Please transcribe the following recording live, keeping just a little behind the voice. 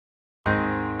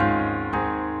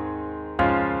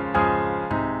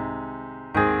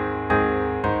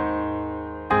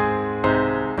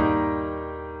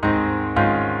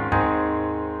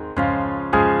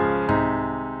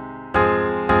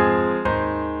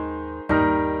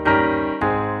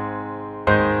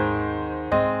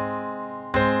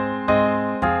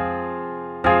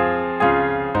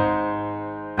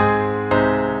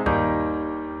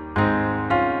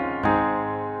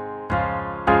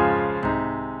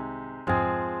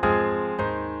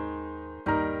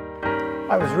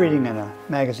I was reading in a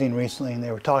magazine recently and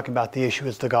they were talking about the issue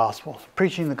is the gospel,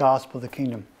 preaching the gospel of the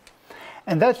kingdom.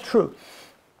 And that's true.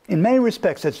 In many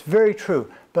respects, that's very true.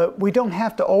 But we don't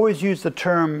have to always use the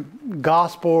term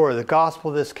gospel or the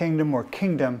gospel of this kingdom or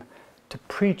kingdom to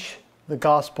preach the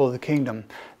gospel of the kingdom.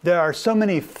 There are so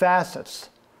many facets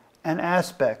and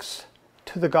aspects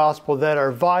to the gospel that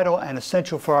are vital and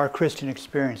essential for our Christian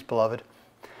experience, beloved.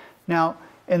 Now,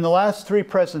 in the last 3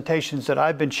 presentations that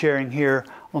I've been sharing here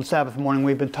on Sabbath morning,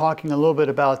 we've been talking a little bit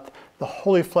about the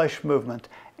Holy Flesh movement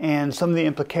and some of the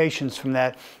implications from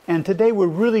that. And today we're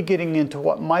really getting into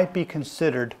what might be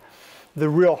considered the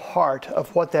real heart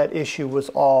of what that issue was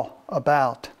all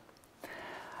about.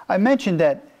 I mentioned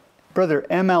that Brother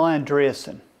M.L.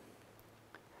 Andreasen,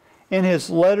 in his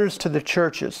letters to the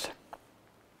churches,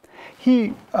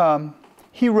 he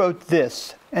wrote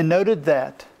this and noted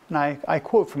that, and I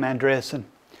quote from Andreasen,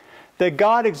 that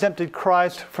God exempted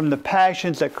Christ from the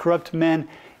passions that corrupt men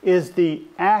is the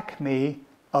acme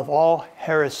of all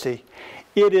heresy.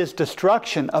 It is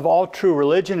destruction of all true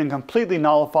religion and completely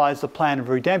nullifies the plan of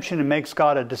redemption and makes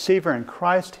God a deceiver and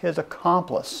Christ his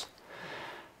accomplice.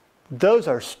 Those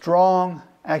are strong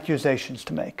accusations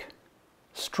to make.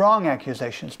 Strong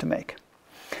accusations to make.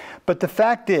 But the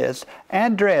fact is,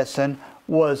 Andreasen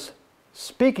was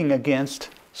speaking against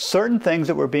certain things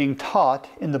that were being taught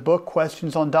in the book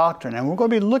Questions on Doctrine. And we're going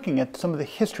to be looking at some of the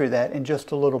history of that in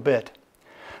just a little bit.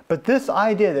 But this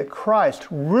idea that Christ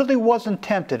really wasn't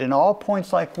tempted in all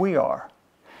points like we are,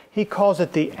 he calls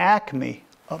it the acme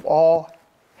of all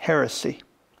heresy.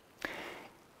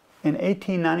 In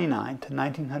 1899 to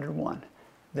 1901,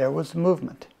 there was a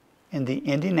movement in the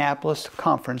Indianapolis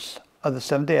Conference of the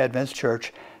Seventh-day Adventist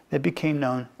Church that became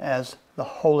known as the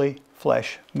Holy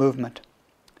Flesh Movement.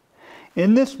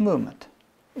 In this movement,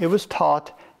 it was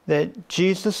taught that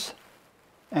Jesus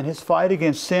and his fight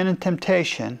against sin and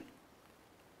temptation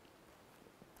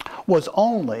was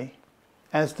only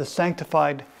as the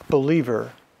sanctified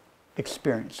believer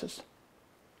experiences.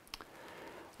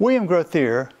 William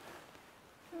Grothier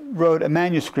wrote a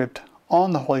manuscript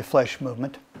on the Holy Flesh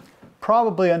movement,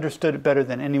 probably understood it better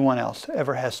than anyone else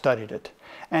ever has studied it.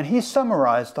 And he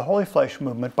summarized the Holy Flesh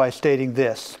movement by stating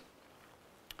this: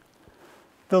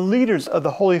 the leaders of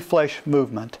the Holy Flesh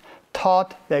movement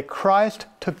taught that Christ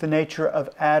took the nature of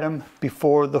Adam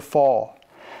before the fall,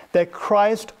 that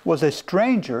Christ was a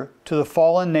stranger to the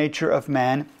fallen nature of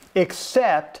man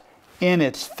except in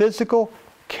its physical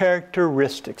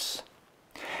characteristics.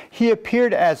 He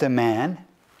appeared as a man,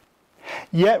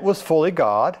 yet was fully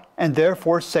God, and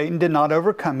therefore Satan did not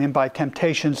overcome him by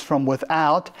temptations from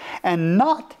without, and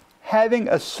not having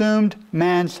assumed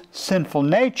man's sinful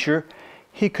nature,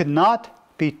 he could not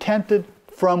be tempted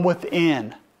from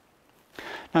within.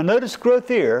 Now notice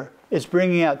Grothier is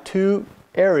bringing out 2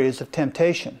 areas of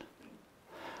temptation.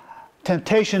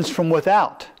 Temptations from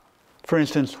without. For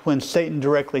instance, when Satan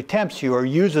directly tempts you or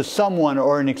uses someone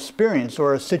or an experience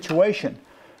or a situation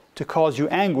to cause you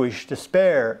anguish,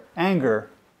 despair, anger,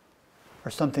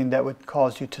 or something that would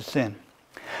cause you to sin.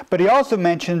 But he also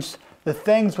mentions the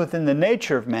things within the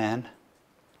nature of man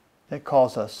that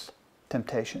cause us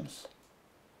temptations.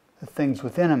 The things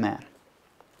within a man.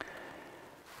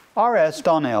 R.S.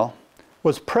 Donnell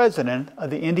was president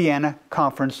of the Indiana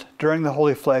Conference during the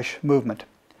Holy Flesh movement.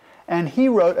 And he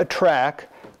wrote a tract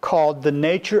called The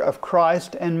Nature of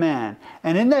Christ and Man.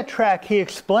 And in that tract he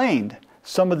explained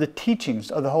some of the teachings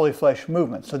of the Holy Flesh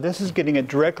movement. So this is getting it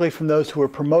directly from those who are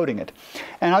promoting it.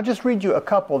 And I'll just read you a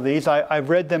couple of these. I've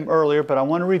read them earlier, but I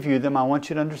want to review them. I want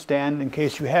you to understand, in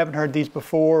case you haven't heard these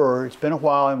before or it's been a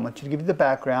while, I want you to give you the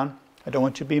background. I don't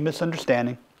want you to be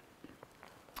misunderstanding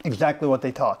exactly what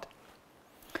they taught.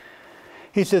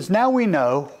 He says, now we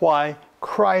know why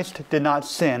Christ did not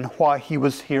sin while he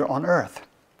was here on earth.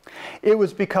 It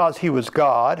was because he was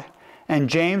God, and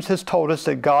James has told us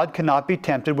that God cannot be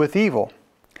tempted with evil.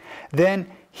 Then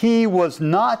he was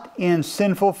not in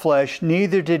sinful flesh,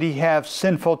 neither did he have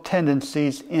sinful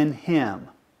tendencies in him.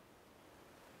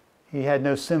 He had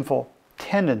no sinful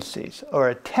tendencies or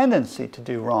a tendency to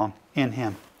do wrong in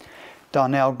him.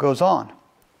 Donnell goes on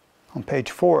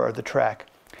page 4 of the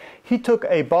tract. He took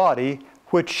a body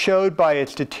which showed by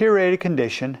its deteriorated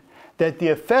condition that the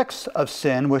effects of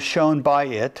sin was shown by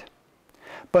it,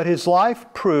 but his life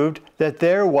proved that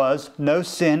there was no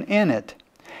sin in it.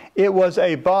 It was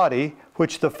a body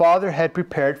which the Father had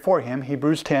prepared for him,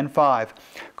 Hebrews 10:5.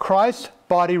 Christ's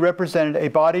body represented a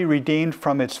body redeemed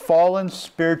from its fallen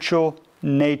spiritual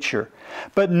nature,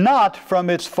 but not from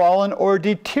its fallen or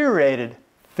deteriorated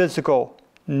physical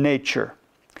nature.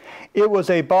 It was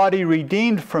a body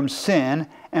redeemed from sin,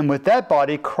 and with that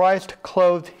body Christ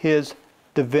clothed his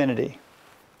divinity.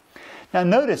 Now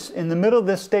notice in the middle of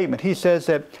this statement, he says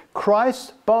that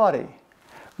Christ's body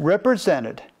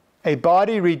represented a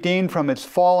body redeemed from its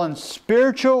fallen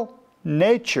spiritual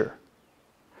nature,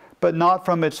 but not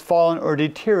from its fallen or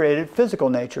deteriorated physical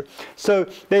nature. So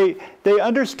they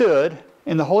understood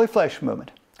in the Holy Flesh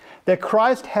movement that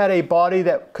Christ had a body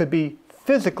that could be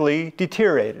physically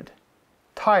deteriorated,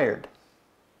 tired,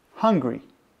 hungry,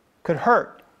 could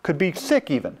hurt, could be sick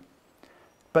even.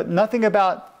 But nothing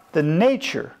about the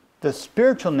nature, the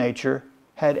spiritual nature,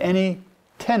 had any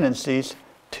tendencies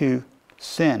to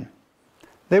sin.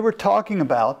 They were talking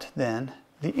about, then,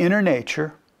 the inner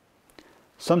nature.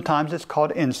 Sometimes it's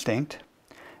called instinct.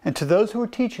 And to those who were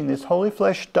teaching this Holy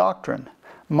Flesh doctrine,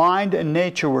 mind and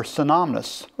nature were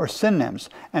synonymous, or synonyms,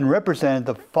 and represented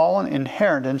the fallen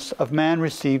inheritance of man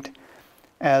received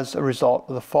as a result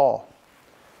of the fall.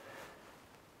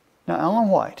 Now, Ellen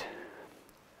White,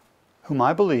 whom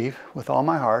I believe with all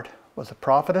my heart was a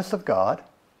prophetess of God,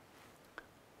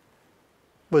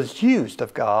 was used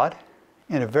of God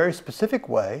in a very specific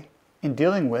way in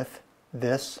dealing with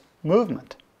this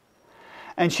movement.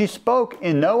 And she spoke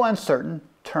in no uncertain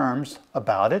terms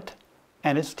about it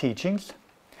and its teachings.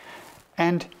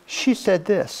 And she said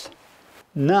this: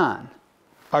 none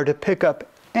are to pick up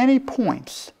any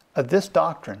points of this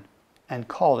doctrine and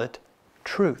call it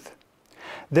truth.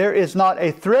 There is not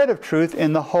a thread of truth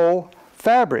in the whole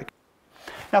fabric.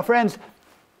 Now, friends,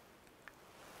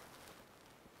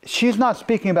 she's not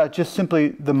speaking about just simply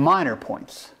the minor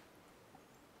points.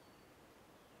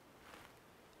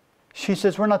 She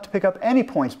says we're not to pick up any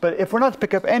points, but if we're not to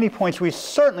pick up any points, we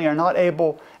certainly are not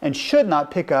able and should not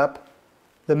pick up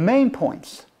the main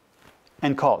points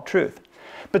and call it truth.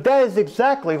 But that is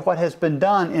exactly what has been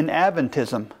done in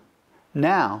Adventism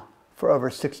now for over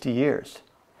 60 years.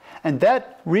 And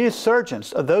that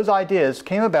resurgence of those ideas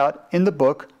came about in the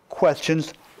book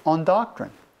Questions on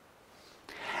Doctrine.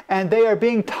 And they are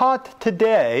being taught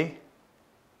today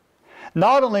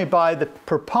not only by the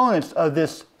proponents of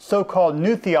this so-called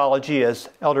new theology, as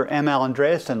Elder M. Al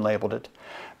Andreasen labeled it,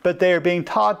 but they are being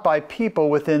taught by people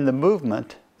within the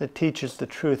movement that teaches the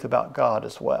truth about God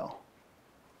as well.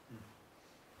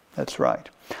 That's right.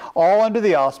 All under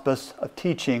the auspice of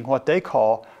teaching what they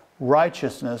call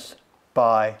righteousness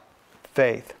by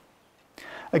faith.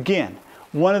 Again,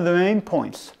 one of the main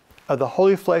points of the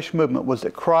Holy Flesh movement was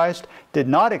that Christ did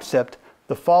not accept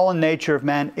the fallen nature of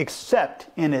man except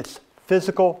in its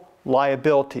physical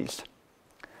liabilities.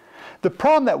 The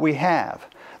problem that we have,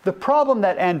 the problem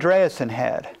that Andreasen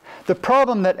had, the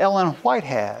problem that Ellen White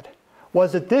had,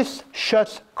 was that this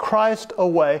shuts Christ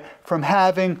away from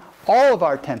having all of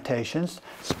our temptations,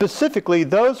 specifically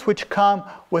those which come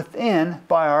within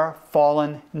by our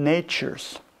fallen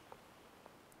natures.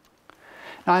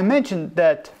 Now, I mentioned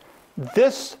that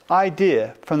this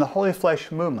idea from the Holy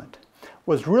Flesh movement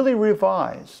was really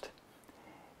revised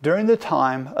during the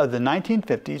time of the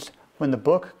 1950s when the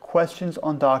book Questions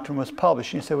on Doctrine was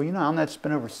published. And you say, well, Alan, that's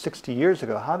been over 60 years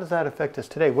ago. How does that affect us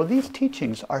today? Well, these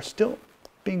teachings are still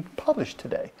being published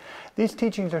today. These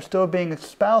teachings are still being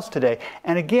espoused today.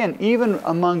 And again, even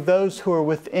among those who are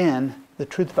within the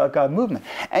Truth About God movement.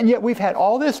 And yet we've had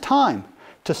all this time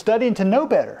to study and to know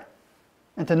better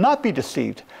and to not be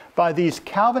deceived by these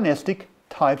Calvinistic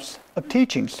types of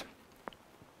teachings.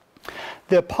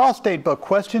 The apostate book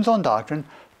Questions on Doctrine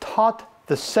taught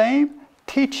the same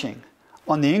teaching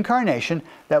on the incarnation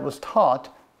that was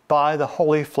taught by the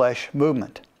Holy Flesh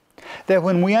movement. That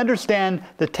when we understand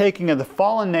the taking of the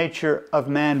fallen nature of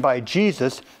man by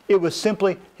Jesus, it was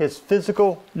simply his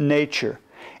physical nature.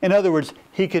 In other words,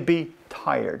 he could be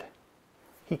tired.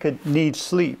 He could need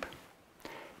sleep.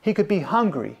 He could be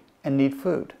hungry and need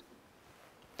food.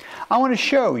 I want to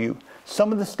show you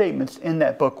some of the statements in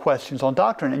that book, Questions on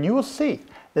Doctrine, and you will see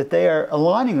that they are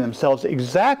aligning themselves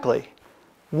exactly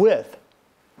with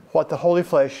what the Holy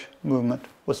Flesh movement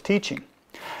was teaching.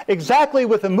 Exactly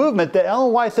with the movement that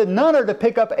Ellen White said none are to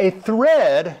pick up a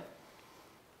thread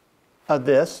of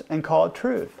this and call it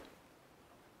truth.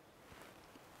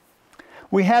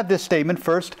 We have this statement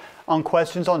first on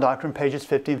Questions on Doctrine, pages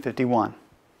 50 and 51.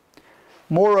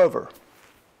 Moreover,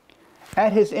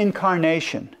 at his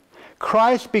incarnation,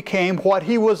 Christ became what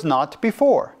he was not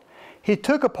before. He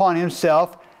took upon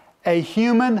himself a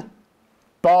human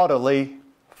bodily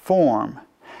form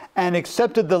and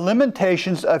accepted the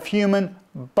limitations of human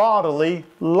bodily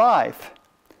life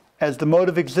as the mode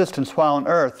of existence while on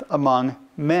earth among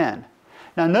men.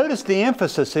 Now notice the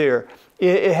emphasis here.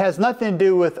 It has nothing to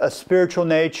do with a spiritual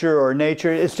nature or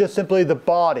nature. It's just simply the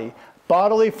body,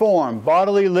 bodily form,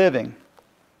 bodily living.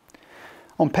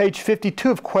 On page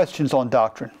 52 of Questions on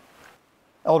Doctrine,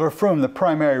 Elder Froome, the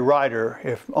primary writer,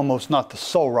 if almost not the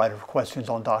sole writer of Questions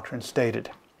on Doctrine, stated,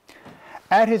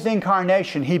 "At his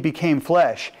incarnation he became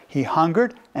flesh. He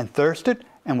hungered and thirsted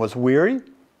and was weary.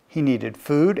 He needed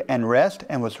food and rest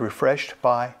and was refreshed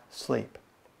by sleep."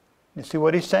 You see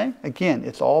what he's saying? Again,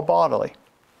 it's all bodily.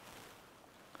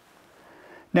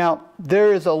 Now,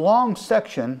 there is a long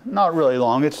section, not really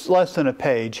long, it's less than a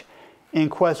page, in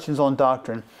Questions on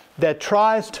Doctrine that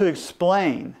tries to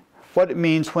explain what it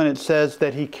means when it says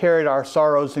that he carried our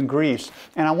sorrows and griefs.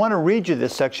 And I want to read you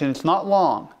this section. It's not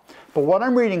long. But what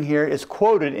I'm reading here is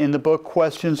quoted in the book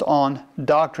Questions on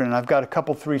Doctrine. And I've got a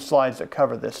couple, 3 slides that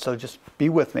cover this, so just be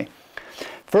with me.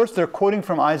 First, they're quoting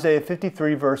from Isaiah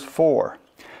 53, verse 4.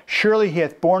 "Surely he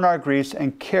hath borne our griefs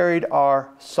and carried our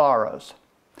sorrows.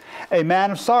 A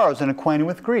man of sorrows and acquainted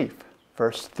with grief."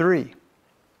 Verse 3.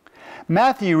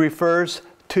 Matthew refers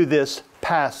to this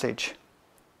passage,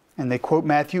 and they quote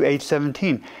Matthew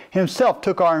 8:17. "Himself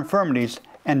took our infirmities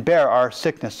and bare our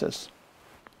sicknesses."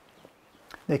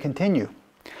 They continue.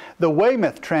 The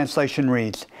Weymouth translation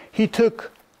reads, "He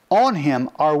took on him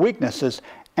our weaknesses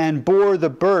and bore the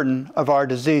burden of our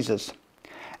diseases."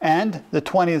 And the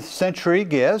 20th century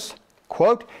gives,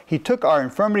 quote, "He took our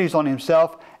infirmities on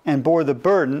himself and bore the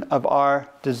burden of our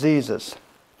diseases."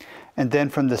 And then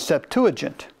from the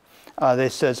Septuagint, they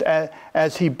says,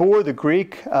 "As he bore the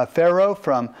Greek Pharaoh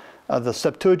from the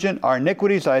Septuagint, our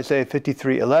iniquities," Isaiah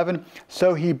 53:11,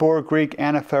 "so he bore Greek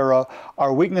Pharaoh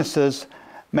our weaknesses,"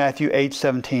 Matthew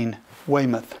 8:17,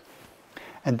 Weymouth.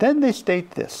 And then they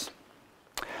state this,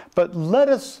 "But let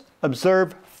us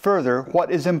observe further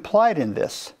what is implied in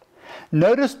this.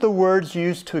 Notice the words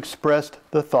used to express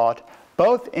the thought,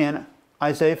 both in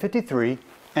Isaiah 53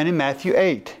 and in Matthew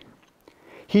 8.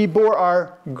 He bore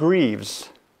our griefs,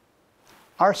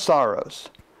 our sorrows,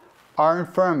 our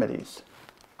infirmities,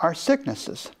 our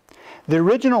sicknesses." The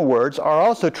original words are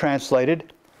also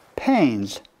translated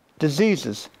pains,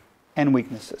 diseases, and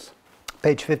weaknesses.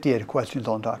 Page 58 of Questions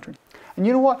on Doctrine. And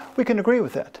you know what? We can agree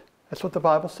with that. That's what the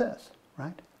Bible says,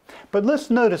 right? But let's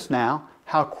notice now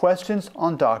how Questions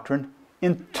on Doctrine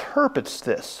interprets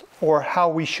this, or how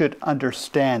we should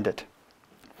understand it.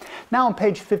 Now on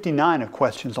page 59 of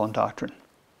Questions on Doctrine,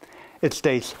 it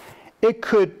states, "It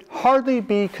could hardly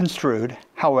be construed,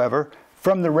 however,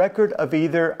 from the record of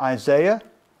either Isaiah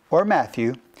or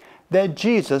Matthew, that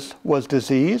Jesus was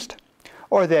diseased,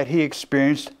 or that he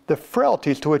experienced the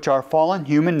frailties to which our fallen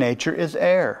human nature is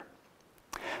heir.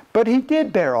 But he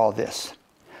did bear all this.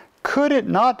 Could it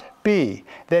not be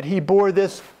that he bore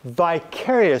this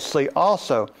vicariously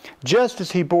also, just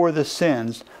as he bore the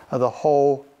sins of the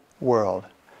whole world?"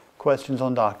 Questions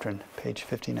on Doctrine, page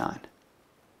 59.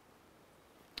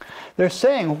 They're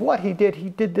saying what he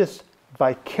did this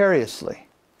vicariously.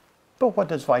 But what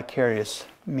does vicarious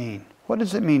mean? What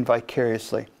does it mean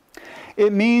vicariously?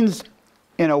 It means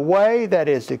in a way that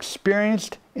is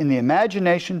experienced in the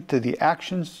imagination through the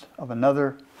actions of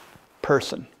another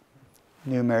person.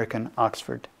 New American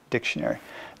Oxford Dictionary.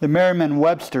 The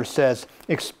Merriam-Webster says,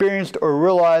 experienced or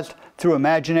realized through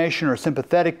imagination or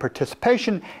sympathetic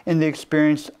participation in the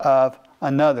experience of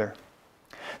another.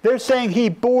 They're saying he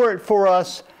bore it for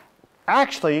us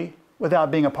actually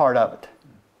without being a part of it.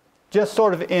 Just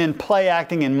sort of in play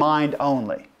acting in mind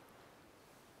only.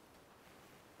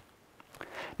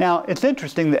 Now, it's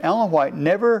interesting that Ellen White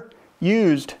never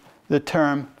used the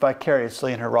term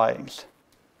vicariously in her writings.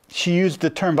 She used the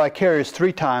term vicarious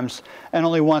 3 times and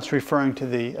only once referring to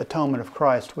the atonement of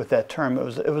Christ with that term. It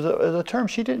was a term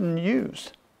she didn't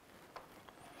use.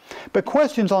 But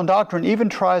Questions on Doctrine even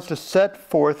tries to set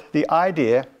forth the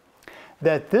idea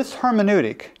that this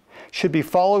hermeneutic should be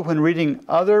followed when reading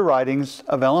other writings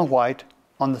of Ellen White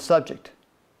on the subject.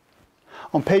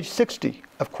 On page 60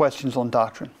 of Questions on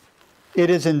Doctrine, it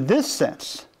is in this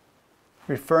sense,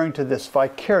 referring to this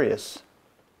vicarious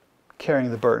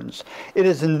carrying the burdens, it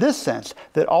is in this sense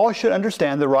that all should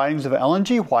understand the writings of Ellen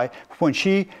G. White when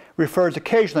she refers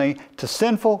occasionally to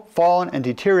sinful, fallen, and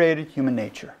deteriorated human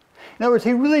nature. In other words,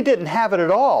 he really didn't have it at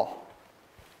all.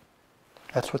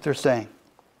 That's what they're saying.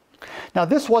 Now,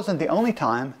 this wasn't the only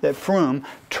time that Froome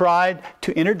tried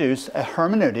to introduce a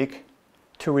hermeneutic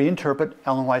to reinterpret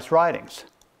Ellen White's writings.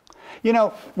 You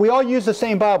know, we all use the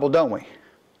same Bible, don't we?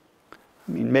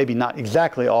 I mean, maybe not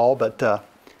exactly all, but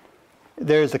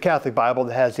there's the Catholic Bible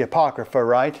that has the Apocrypha,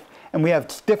 right? And we have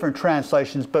different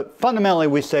translations, but fundamentally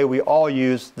we say we all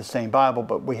use the same Bible,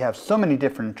 but we have so many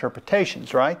different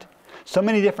interpretations, right? So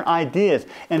many different ideas,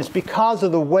 and it's because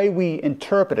of the way we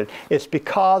interpret it. It's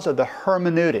because of the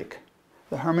hermeneutic.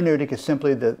 The hermeneutic is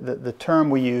simply the term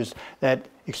we use that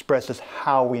expresses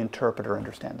how we interpret or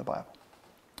understand the Bible.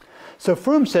 So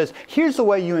Froome says, here's the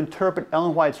way you interpret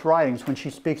Ellen White's writings when she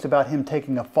speaks about him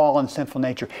taking a fallen, sinful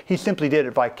nature. He simply did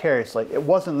it vicariously. It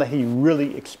wasn't that he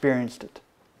really experienced it.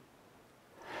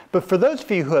 But for those of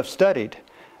you who have studied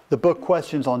the book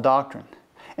Questions on Doctrine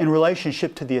in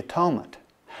relationship to the atonement,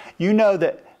 you know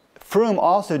that Froome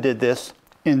also did this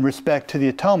in respect to the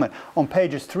atonement on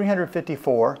pages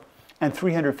 354 and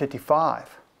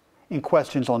 355 in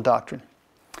Questions on Doctrine.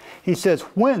 He says,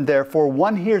 when, therefore,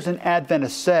 one hears an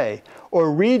Adventist say,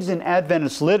 or reads in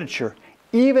Adventist literature,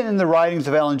 even in the writings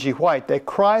of Ellen G. White, that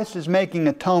Christ is making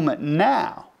atonement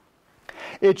now,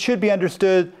 it should be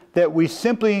understood that we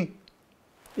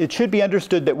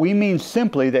mean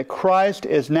simply that Christ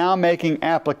is now making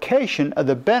application of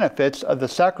the benefits of the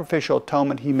sacrificial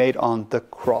atonement he made on the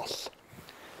cross.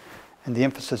 And the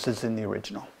emphasis is in the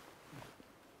original.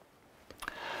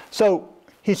 So,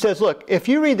 he says, look, if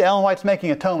you read that Ellen White's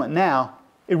making atonement now,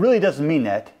 it really doesn't mean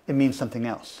that. It means something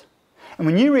else. And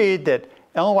when you read that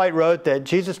Ellen White wrote that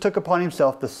Jesus took upon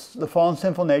himself the fallen,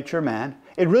 sinful nature of man,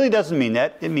 it really doesn't mean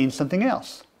that. It means something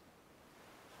else.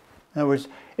 In other words,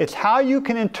 it's how you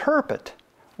can interpret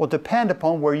will depend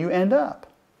upon where you end up.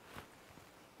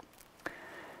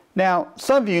 Now,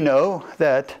 some of you know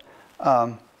that,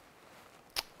 some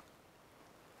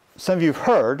of you have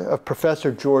heard of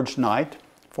Professor George Knight,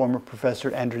 former professor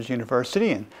at Andrews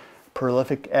University and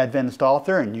prolific Adventist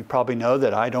author, and you probably know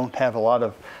that I don't have a lot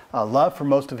of love for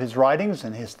most of his writings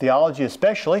and his theology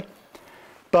especially.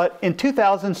 But in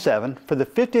 2007, for the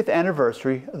 50th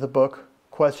anniversary of the book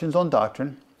Questions on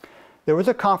Doctrine, there was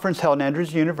a conference held at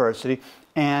Andrews University,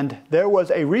 and there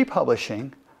was a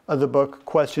republishing of the book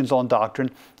Questions on Doctrine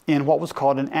in what was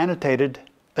called an annotated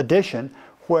edition,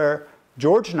 where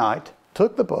George Knight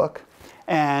took the book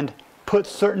and put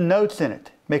certain notes in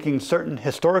it, making certain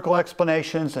historical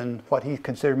explanations and what he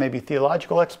considered maybe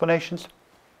theological explanations.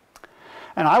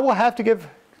 And I will have to give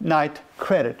Knight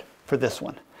credit for this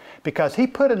one, because he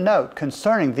put a note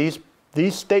concerning these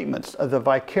statements of the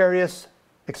vicarious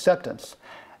acceptance.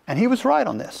 And he was right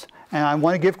on this. And I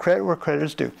want to give credit where credit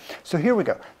is due. So here we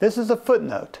go. This is a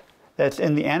footnote that's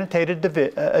in the annotated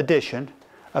edition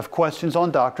of Questions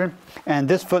on Doctrine. And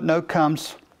this footnote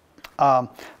comes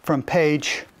from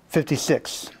page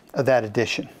 56 of that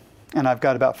edition. And I've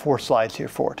got about 4 slides here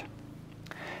for it.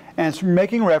 And it's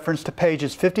making reference to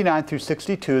pages 59 through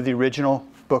 62 of the original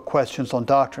book Questions on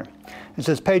Doctrine. It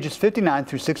says pages 59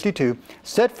 through 62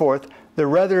 set forth the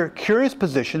rather curious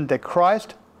position that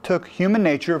Christ took human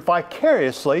nature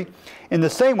vicariously in the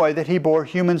same way that he bore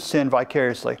human sin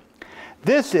vicariously.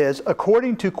 This is,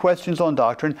 according to Questions on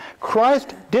Doctrine,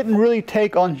 Christ didn't really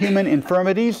take on human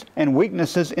infirmities and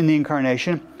weaknesses in the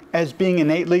incarnation as being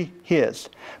innately his,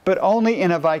 but only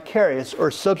in a vicarious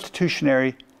or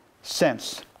substitutionary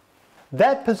sense.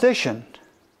 That position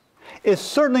is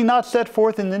certainly not set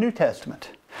forth in the New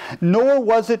Testament, nor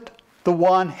was it the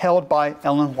one held by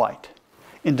Ellen White.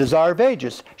 In Desire of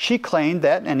Ages, she claimed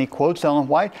that, and he quotes Ellen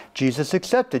White, Jesus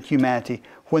accepted humanity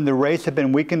when the race had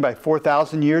been weakened by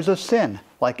 4,000 years of sin.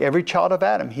 Like every child of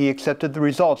Adam, he accepted the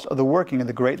results of the working of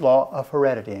the great law of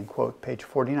heredity, and quote page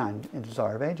 49 in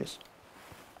Desire of Ages.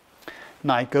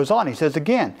 Knight goes on, he says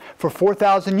again, for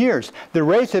 4,000 years, the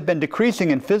race had been decreasing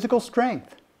in physical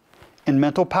strength, in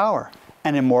mental power,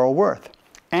 and in moral worth.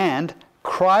 And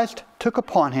Christ took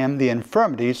upon him the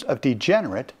infirmities of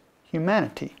degenerate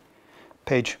humanity.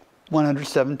 Page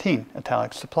 117,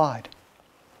 italics supplied.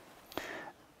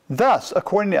 Thus,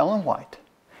 according to Ellen White,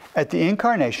 at the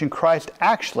incarnation, Christ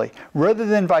actually, rather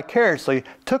than vicariously,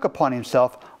 took upon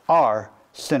himself our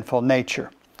sinful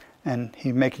nature. And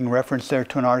he's making reference there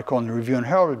to an article in the Review and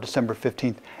Herald of December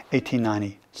 15th,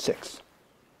 1896.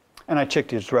 And I checked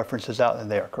these references out,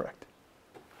 and they are correct.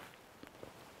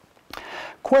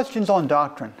 Questions on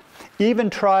Doctrine even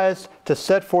tries to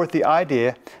set forth the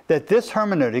idea that this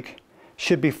hermeneutic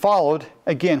should be followed,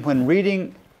 again, when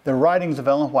reading the writings of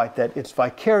Ellen White, that it's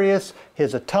vicarious,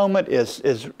 his atonement is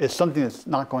something that's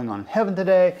not going on in heaven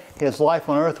today, his life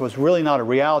on earth was really not a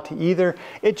reality either.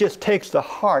 It just takes the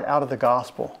heart out of the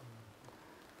gospel.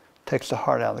 Takes the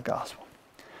heart out of the gospel.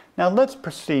 Now let's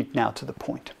proceed now to the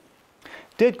point.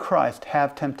 Did Christ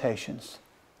have temptations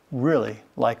really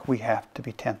like we have to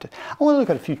be tempted? I want to look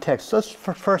at a few texts. Let's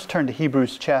first turn to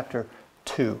Hebrews chapter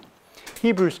 2.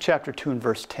 Hebrews chapter 2 and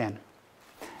verse 10.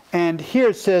 And here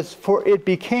it says, for it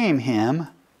became him,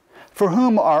 for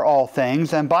whom are all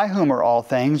things, and by whom are all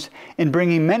things, in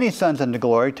bringing many sons unto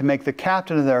glory, to make the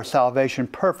captain of their salvation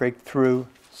perfect through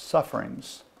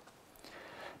sufferings.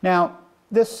 Now,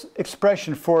 this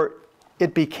expression, for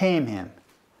it became him,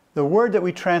 the word that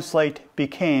we translate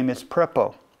became is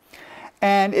prepo.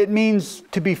 And it means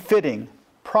to be fitting,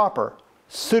 proper,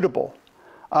 suitable,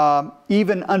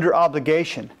 even under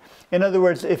obligation. In other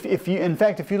words, if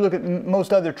you look at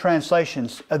most other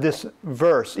translations of this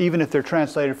verse, even if they're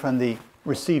translated from the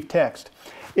received text,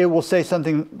 it will say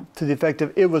something to the effect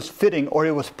of, it was fitting or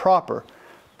it was proper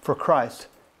for Christ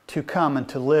to come and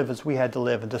to live as we had to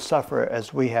live and to suffer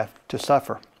as we have to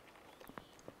suffer.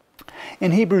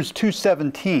 In Hebrews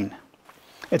 2:17,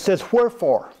 it says,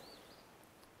 wherefore,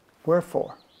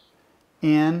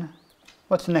 in,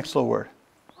 what's the next little word?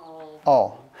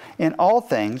 All. In all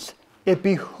things, it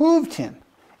behooved him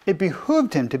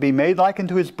to be made like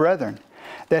unto his brethren,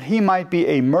 that he might be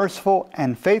a merciful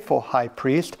and faithful high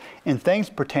priest in things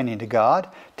pertaining to God,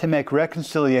 to make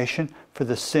reconciliation for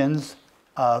the sins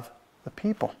of the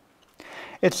people.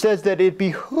 It says that it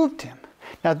behooved him.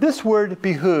 Now this word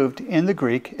behooved in the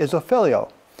Greek is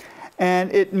ophelio,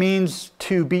 and it means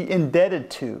to be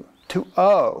indebted to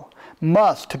owe,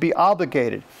 must, to be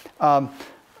obligated.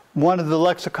 One of the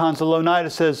lexicons of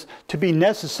Louw-Nida says to be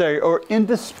necessary or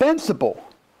indispensable.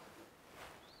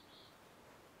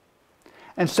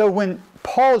 And so when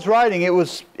Paul is writing,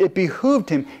 it behooved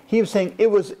him. He was saying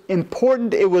it was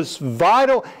important, it was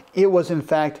vital, it was in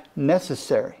fact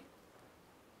necessary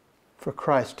for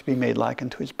Christ to be made like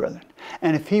unto his brethren.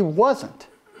 And if he wasn't,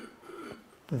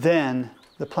 then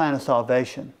the plan of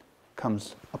salvation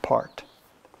comes apart.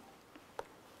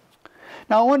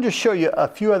 Now I wanted to show you a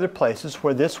few other places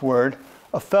where this word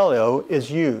ophelio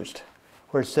is used,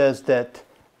 where it says that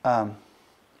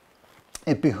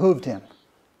it behooved him.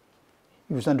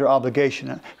 He was under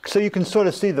obligation. So you can sort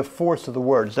of see the force of the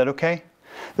word. Is that okay?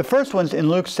 The first one's in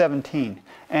Luke 17.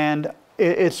 And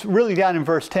it's really down in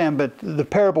verse 10, but the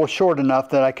parable is short enough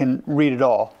that I can read it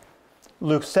all.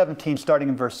 Luke 17, starting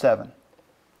in verse 7.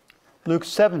 Luke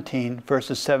 17,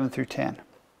 verses 7 through 10.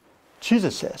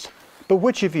 Jesus says, but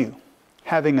which of you,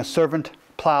 having a servant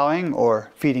plowing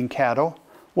or feeding cattle,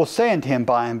 will say unto him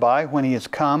by and by, when he is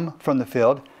come from the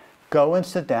field, go and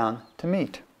sit down to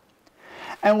meat?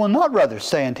 And will not rather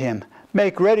say unto him,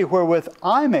 make ready wherewith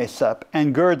I may sup,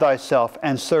 and gird thyself,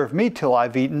 and serve me till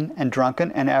I've eaten and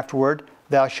drunken, and afterward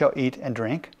thou shalt eat and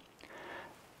drink?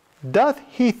 Doth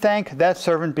he thank that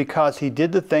servant because he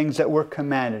did the things that were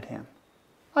commanded him?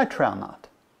 I trow not.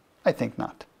 I think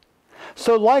not.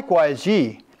 So likewise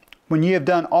ye, when ye have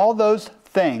done all those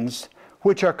things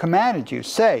which are commanded you,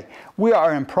 say, we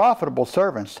are unprofitable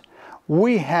servants.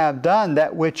 We have done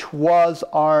that which was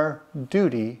our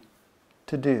duty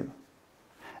to do.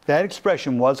 That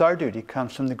expression, was our duty,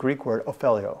 comes from the Greek word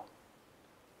ophelio.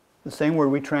 The same word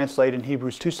we translate in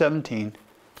Hebrews 2:17,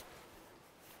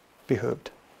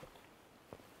 behooved.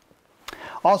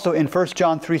 Also in 1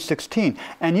 John 3:16.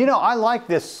 And you know, I like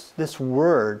this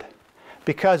word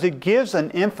because it gives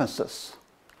an emphasis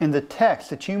in the text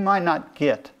that you might not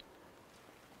get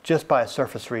just by a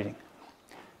surface reading.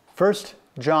 1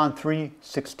 John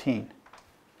 3:16.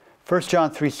 1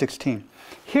 John 3:16.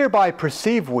 Hereby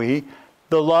perceive we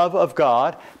the love of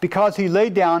God, because he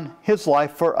laid down his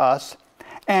life for us,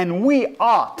 and we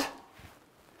ought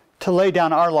to lay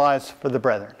down our lives for the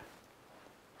brethren.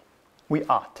 We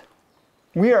ought.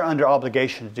 We are under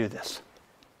obligation to do this.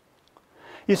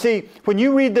 You see, when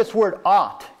you read this word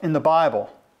ought in the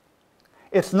Bible,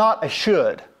 it's not a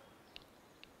should.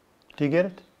 Do you get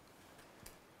it?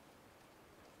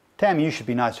 Tammy, you should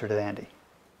be nicer to Andy.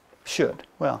 Should.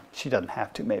 Well, she doesn't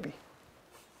have to, maybe.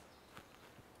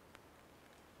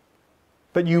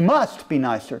 But you must be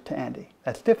nicer to Andy.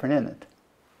 That's different, isn't it?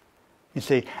 You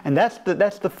see, and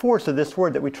that's the force of this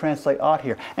word that we translate ought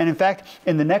here. And in fact,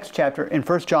 in the next chapter, in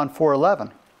 1 John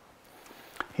 4:11,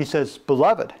 he says,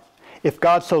 beloved, if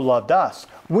God so loved us,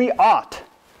 we ought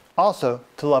also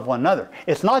to love one another.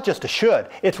 It's not just a should,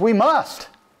 it's we must.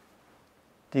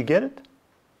 Do you get it?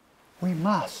 We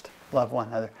must love one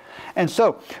another. And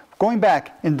so, going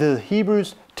back into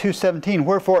Hebrews 2:17,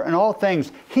 wherefore in all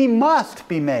things he must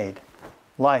be made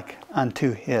like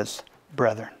unto his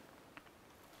brethren.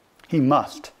 He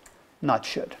must, not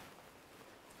should.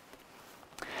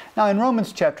 Now in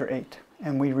Romans chapter 8,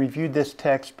 and we reviewed this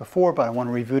text before, but I want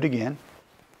to review it again.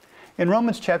 In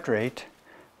Romans chapter 8,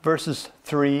 verses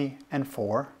 3 and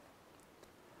 4,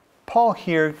 Paul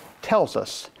here tells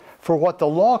us, for what the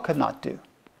law could not do,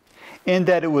 in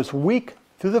that it was weak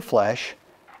through the flesh,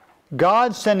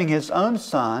 God sending his own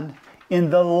Son in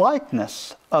the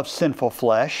likeness of sinful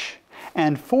flesh,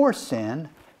 and for sin,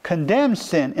 condemned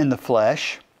sin in the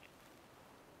flesh,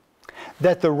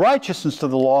 that the righteousness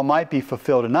of the law might be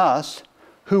fulfilled in us,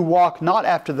 who walk not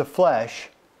after the flesh,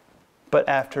 but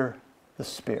after the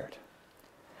Spirit.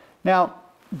 Now,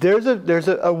 there's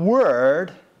a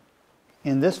word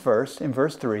in this verse, in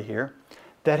verse 3 here,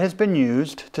 that has been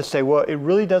used to say, well, it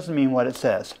really doesn't mean what it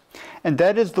says. And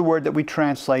that is the word that we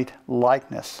translate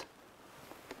likeness.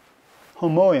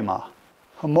 Homoima.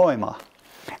 Homoima.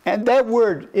 And that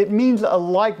word, it means a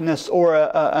likeness or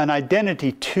an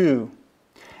identity to.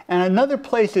 And another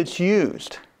place it's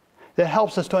used that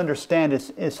helps us to understand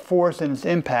its force and its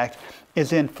impact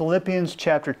is in Philippians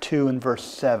chapter 2 and verse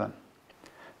 7.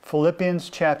 Philippians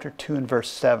chapter 2 and verse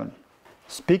 7.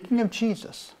 Speaking of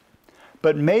Jesus,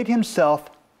 but made himself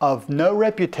of no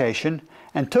reputation,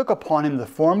 and took upon him the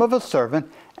form of a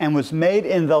servant, and was made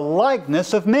in the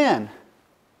likeness of men.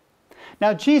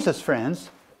 Now Jesus, friends,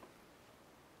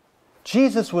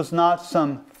 Jesus was not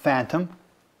some phantom.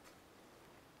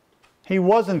 He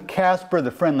wasn't Casper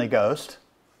the Friendly Ghost.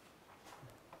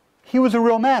 He was a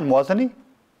real man, wasn't he?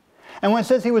 And when it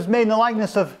says he was made in the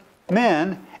likeness of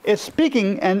men, it's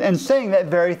speaking and saying that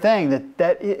very thing,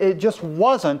 that it just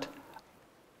wasn't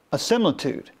a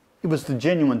similitude. It was the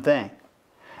genuine thing.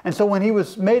 And so when he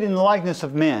was made in the likeness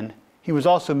of men, he was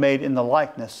also made in the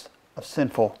likeness of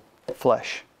sinful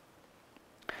flesh.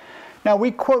 Now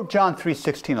we quote John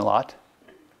 3:16 a lot,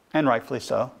 and rightfully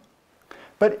so.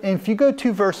 But if you go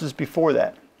 2 verses before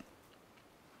that,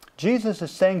 Jesus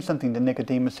is saying something to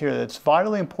Nicodemus here that's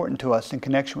vitally important to us in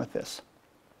connection with this.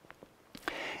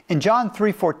 In John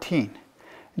 3:14,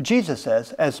 Jesus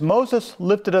says, as Moses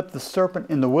lifted up the serpent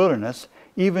in the wilderness,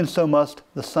 even so must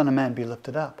the Son of Man be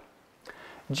lifted up.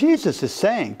 Jesus is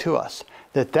saying to us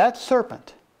that that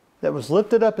serpent that was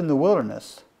lifted up in the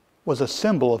wilderness was a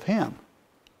symbol of him.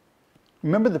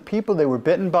 Remember the people, they were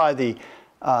bitten by the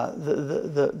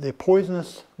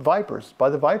poisonous vipers, by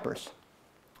the vipers.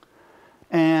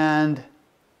 And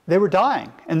they were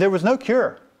dying, and there was no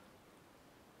cure.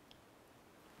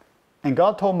 And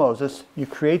God told Moses, you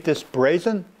create this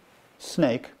brazen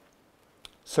snake,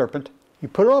 serpent, you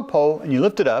put it on a pole and you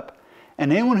lift it up,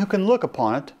 and anyone who can look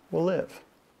upon it will live.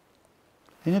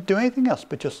 They didn't do anything else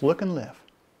but just look and live.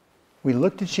 We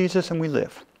looked at Jesus and we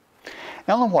live.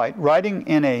 Ellen White, writing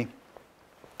in a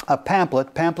pamphlet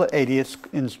 80, it's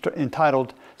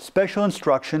entitled Special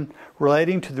Instruction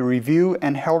Relating to the Review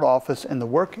and Herald Office and the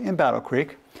Work in Battle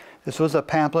Creek. This was a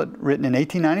pamphlet written in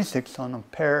 1896 on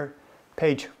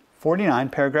page 49,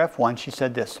 paragraph 1. She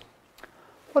said this: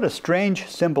 what a strange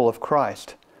symbol of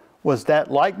Christ was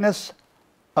that likeness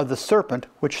of the serpent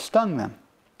which stung them.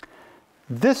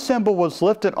 This symbol was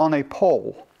lifted on a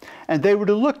pole, and they were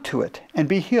to look to it and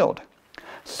be healed.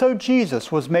 So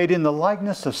Jesus was made in the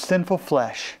likeness of sinful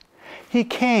flesh. He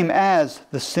came as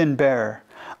the sin bearer.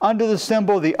 Under the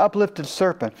symbol of the uplifted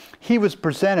serpent, he was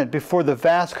presented before the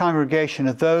vast congregation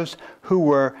of those who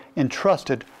were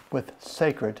entrusted with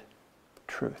sacred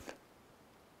truth.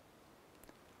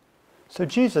 So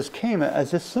Jesus came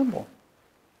as this symbol,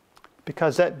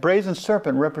 because that brazen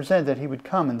serpent represented that he would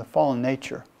come in the fallen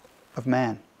nature of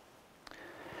man.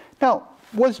 Now,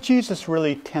 was Jesus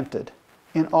really tempted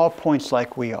in all points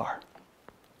like we are?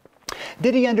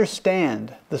 Did he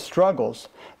understand the struggles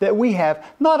that we have,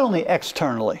 not only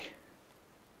externally,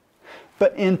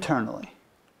 but internally?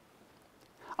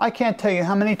 I can't tell you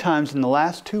how many times in the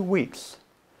last 2 weeks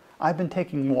I've been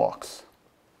taking walks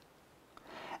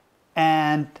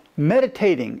and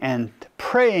meditating and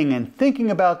praying and thinking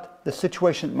about the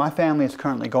situation my family is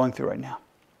currently going through right now.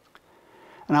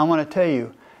 And I want to tell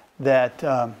you that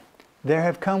there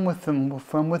have come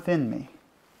from within me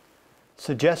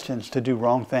suggestions to do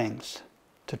wrong things,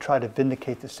 to try to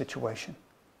vindicate the situation.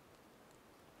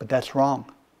 But that's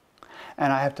wrong.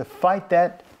 And I have to fight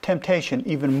that temptation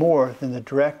even more than the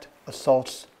direct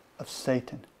assaults of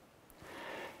Satan.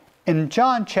 In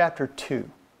John chapter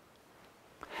 2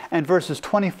 and verses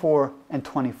 24 and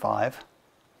 25,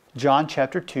 John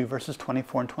chapter 2 verses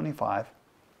 24 and 25,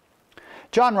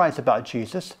 John writes about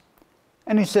Jesus,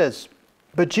 and he says,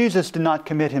 but Jesus did not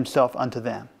commit himself unto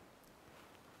them,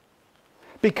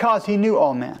 because he knew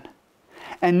all men,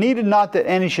 and needed not that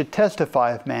any should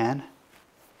testify of man,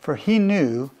 for he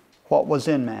knew what was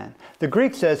in man. The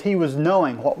Greek says he was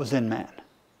knowing what was in man.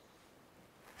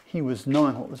 He was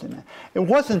knowing what was in man. It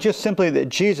wasn't just simply that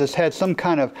Jesus had some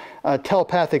kind of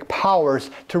telepathic powers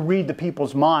to read the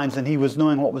people's minds and he was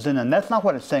knowing what was in them. That's not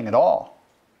what it's saying at all.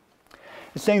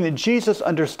 It's saying that Jesus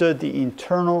understood the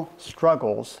internal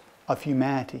struggles of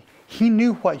humanity. He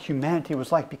knew what humanity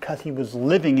was like because he was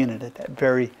living in it at that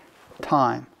very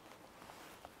time.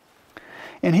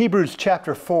 In Hebrews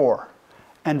chapter 4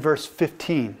 and verse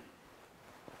 15,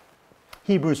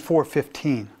 Hebrews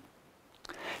 4:15,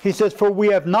 he says, for we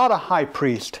have not a high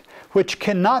priest which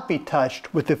cannot be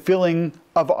touched with the feeling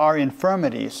of our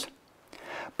infirmities,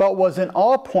 but was in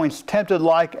all points tempted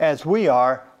like as we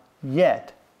are,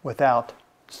 yet without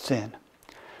sin.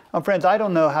 Now, friends, I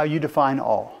don't know how you define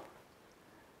all,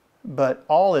 but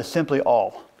all is simply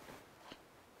all.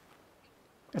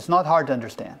 It's not hard to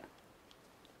understand.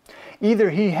 Either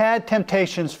he had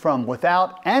temptations from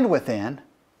without and within,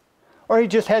 or he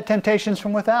just had temptations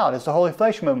from without, as the Holy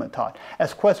Flesh movement taught,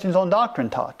 as Questions on Doctrine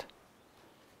taught,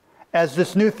 as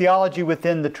this new theology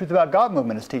within the Truth About God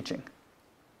movement is teaching.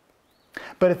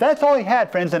 But if that's all he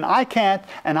had, friends, then I can't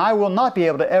and I will not be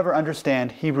able to ever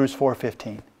understand Hebrews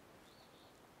 4:15.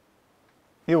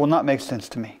 It will not make sense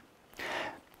to me.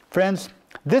 Friends,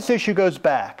 this issue goes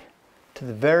back to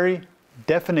the very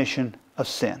definition of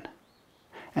sin.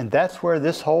 And that's where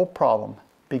this whole problem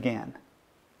began.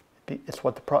 It's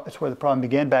where the problem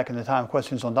began back in the time of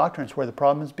Questions on Doctrine. It's where the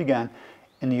problem has begun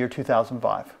in the year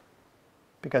 2005.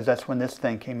 Because that's when this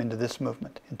thing came into this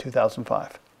movement, in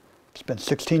 2005. It's been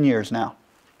 16 years now.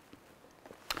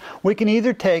 We can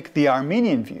either take the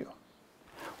Arminian view,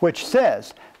 which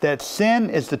says that sin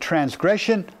is the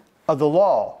transgression of the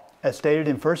law, as stated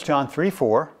in 1 John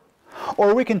 3:4,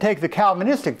 or we can take the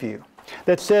Calvinistic view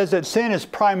that says that sin is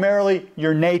primarily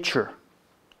your nature.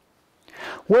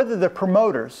 Whether the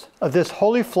promoters of this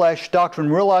holy flesh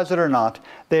doctrine realize it or not,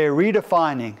 they are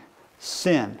redefining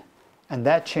sin, and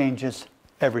that changes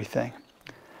everything.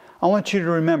 I want you to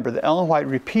remember that Ellen White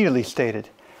repeatedly stated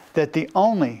that the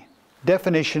only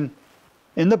definition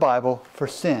in the Bible for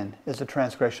sin is the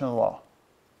transgression of the law.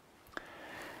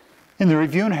 In the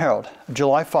Review and Herald of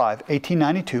July 5,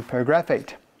 1892, paragraph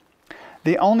 8,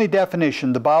 the only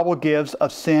definition the Bible gives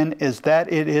of sin is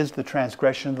that it is the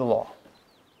transgression of the law.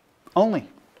 Only.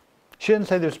 She didn't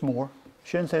say there's more.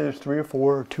 She didn't say there's 3 or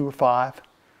 4 or 2 or 5.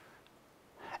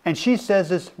 And she says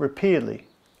this repeatedly.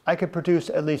 I could produce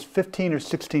at least 15 or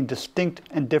 16 distinct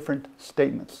and different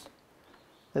statements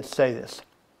that say this.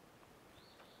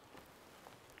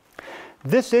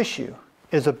 This issue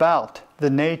is about the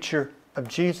nature of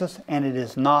Jesus, and it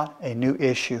is not a new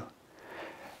issue.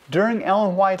 During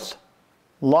Ellen White's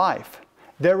life,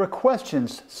 there were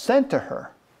questions sent to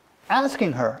her,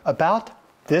 asking her about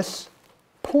this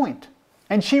point.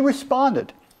 And she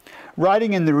responded,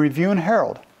 writing in the Review and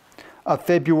Herald of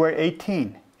February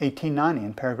 18, 1890,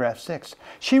 in paragraph 6.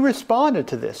 She responded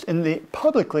to this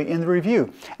publicly in the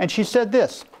Review, and she said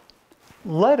this: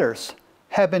 letters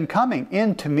have been coming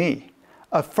in to me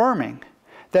affirming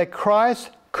that Christ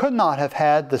could not have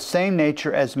had the same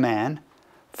nature as man,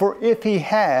 for if he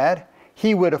had,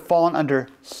 he would have fallen under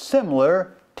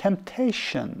similar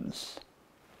temptations.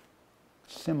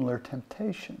 Similar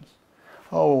temptations.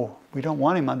 Oh, we don't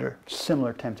want him under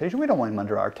similar temptations. We don't want him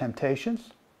under our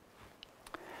temptations.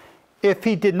 If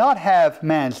he did not have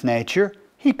man's nature,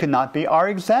 he could not be our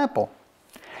example.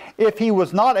 If he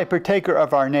was not a partaker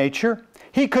of our nature,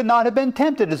 he could not have been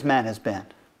tempted as man has been.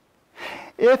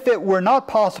 If it were not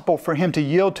possible for him to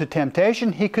yield to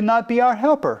temptation, he could not be our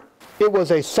helper. It was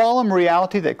a solemn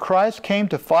reality that Christ came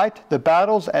to fight the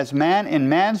battles as man in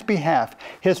man's behalf.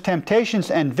 His temptations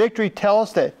and victory tell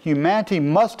us that humanity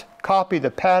must copy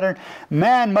the pattern.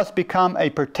 Man must become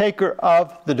a partaker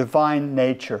of the divine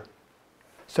nature.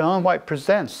 So Ellen White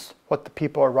presents what the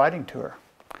people are writing to her.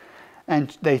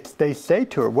 And they say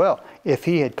to her, well, if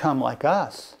he had come like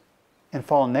us in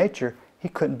fallen nature, he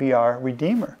couldn't be our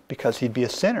Redeemer because he'd be a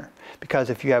sinner.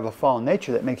 Because if you have a fallen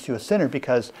nature, that makes you a sinner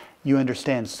because you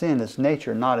understand sin as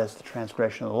nature, not as the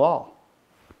transgression of the law.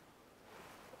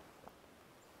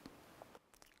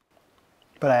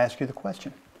 But I ask you the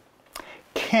question,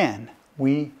 can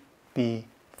we be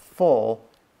full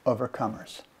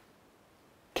overcomers?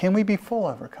 Can we be full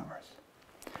overcomers?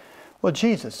 Well,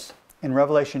 Jesus, in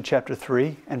Revelation chapter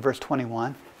 3 and verse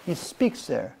 21, he speaks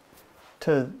there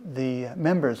to the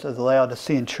members of the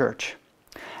Laodicean church.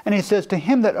 And he says, to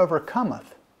him that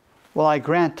overcometh will I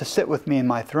grant to sit with me in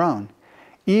my throne,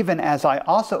 even as I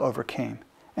also overcame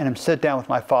and am set down with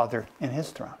my Father in his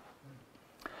throne.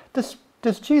 Does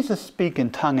Jesus speak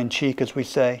in tongue-in-cheek, as we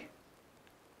say?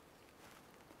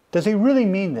 Does he really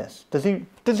mean this? Does he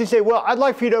say, well, I'd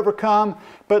like for you to overcome,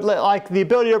 but like the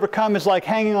ability to overcome is like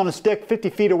hanging on a stick 50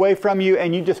 feet away from you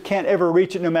and you just can't ever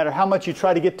reach it no matter how much you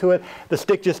try to get to it. The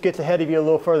stick just gets ahead of you a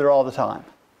little further all the time.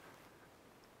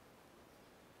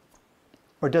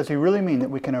 Or does he really mean that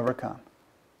we can overcome?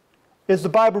 Is the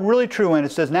Bible really true when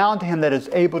it says, now unto him that is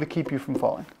able to keep you from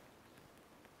falling?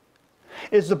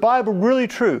 Is the Bible really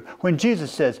true when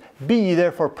Jesus says, be ye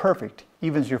therefore perfect,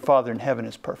 even as your Father in heaven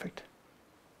is perfect?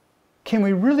 Can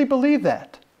we really believe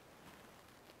that?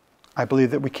 I believe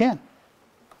that we can.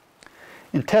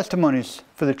 In Testimonies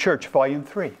for the Church, volume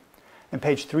 3, and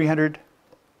page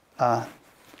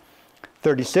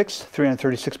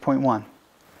 336.1.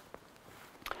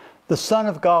 The Son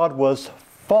of God was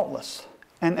faultless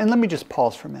And let me just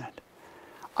pause for a minute.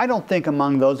 I don't think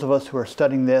among those of us who are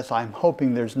studying this, I'm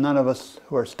hoping there's none of us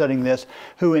who are studying this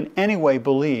who in any way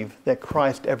believe that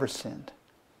Christ ever sinned.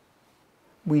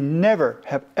 We never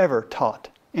have ever taught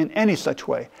in any such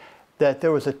way that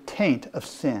there was a taint of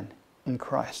sin in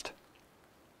Christ.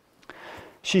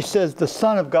 She says the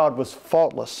Son of God was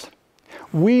faultless.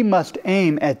 We must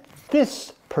aim at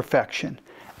this perfection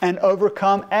and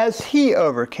overcome as He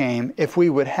overcame if we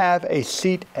would have a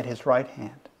seat at His right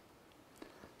hand.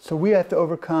 So we have to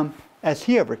overcome as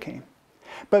He overcame.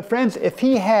 But friends, if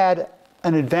He had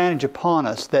an advantage upon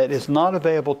us that is not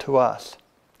available to us,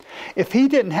 if He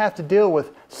didn't have to deal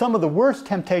with some of the worst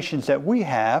temptations that we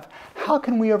have, how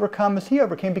can we overcome as He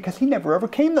overcame? Because He never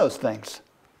overcame those things.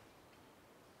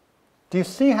 Do you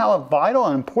see how vital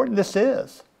and important this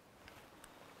is?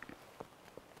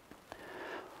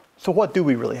 So what do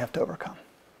we really have to overcome?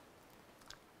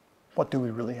 What do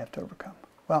we really have to overcome?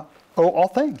 Well, all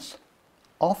things.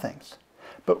 All things.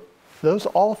 But those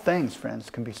all things, friends,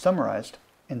 can be summarized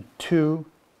in two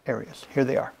areas. Here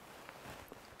they are.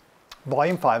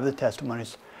 Volume 5 of the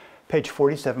Testimonies, page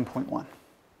 47.1.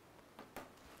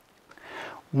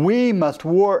 We must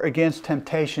war against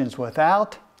temptations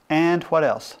without and what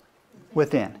else?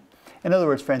 Within. In other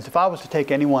words, friends, if I was to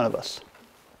take any one of us,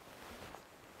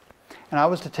 and I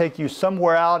was to take you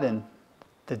somewhere out in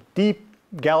the deep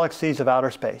galaxies of outer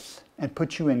space and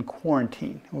put you in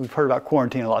quarantine. We've heard about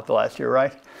quarantine a lot the last year,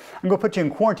 right? I'm going to put you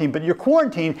in quarantine, but your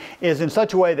quarantine is in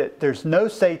such a way that there's no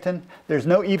Satan, there's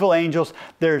no evil angels,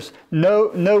 there's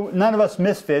none of us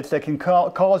misfits that can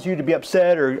cause you to be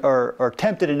upset or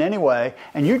tempted in any way,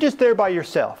 and you're just there by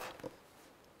yourself.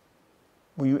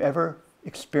 Will you ever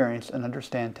experience and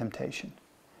understand temptation?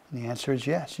 And the answer is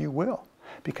yes, you will,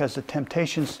 because the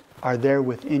temptations are there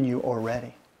within you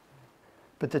already.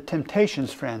 But the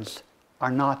temptations, friends, are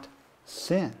not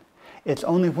sin. It's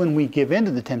only when we give in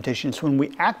to the temptation, it's when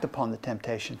we act upon the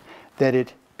temptation, that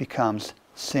it becomes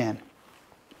sin.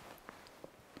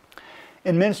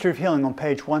 In Ministry of Healing on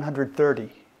page 130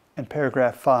 and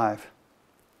paragraph 5,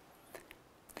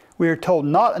 we are told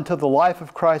not until the life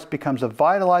of Christ becomes a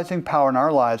vitalizing power in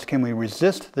our lives can we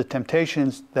resist the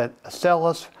temptations that assail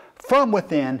us from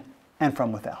within and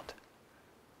from without.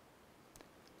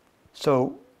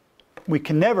 So we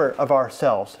can never of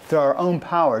ourselves, through our own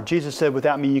power. Jesus said,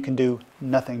 without me you can do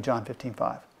nothing, John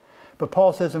 15:5. But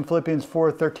Paul says in Philippians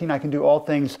 4:13, I can do all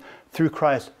things through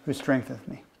Christ who strengtheneth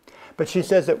me. But she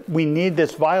says that we need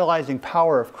this vitalizing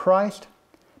power of Christ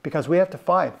because we have to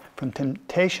fight from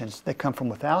temptations that come from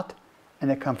without and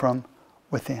that come from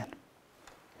within.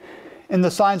 In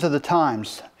the Signs of the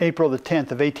Times, April the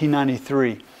 10th of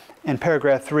 1893, in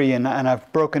paragraph 3, and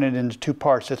I've broken it into two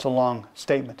parts, it's a long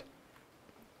statement.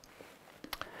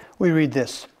 We read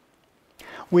this: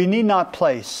 we need not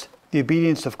place the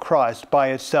obedience of Christ by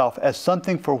itself as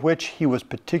something for which He was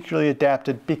particularly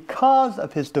adapted because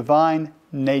of His divine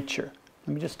nature.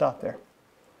 Let me just stop there.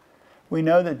 We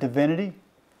know that divinity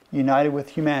united with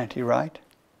humanity, right?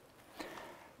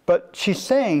 But she's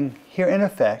saying here in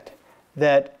effect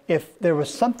that if there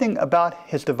was something about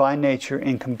His divine nature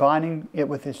in combining it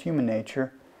with His human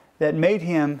nature that made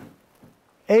Him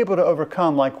able to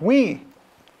overcome like we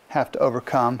have to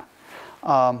overcome,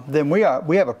 then we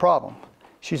have a problem.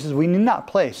 She says we need not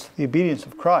place the obedience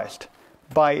of Christ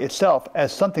by itself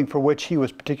as something for which He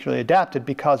was particularly adapted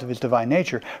because of His divine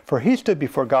nature, for He stood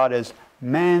before God as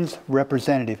man's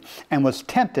representative and was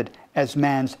tempted as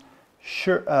man's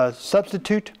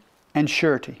substitute and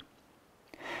surety.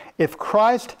 If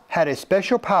Christ had a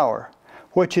special power,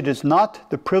 which it is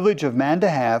not the privilege of man to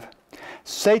have,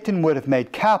 Satan would have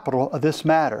made capital of this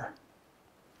matter.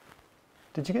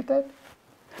 Did you get that?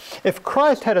 If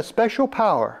Christ had a special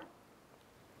power,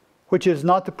 which is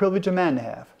not the privilege of man to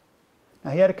have.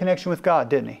 Now, He had a connection with God,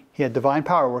 didn't He? He had divine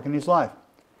power working in His life.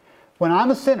 When I'm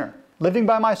a sinner, living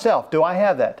by myself, do I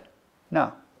have that?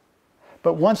 No.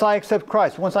 But once I accept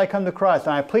Christ, once I come to Christ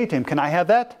and I plead to Him, can I have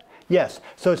that? Yes.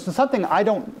 So it's something I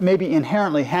don't maybe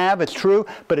inherently have, it's true,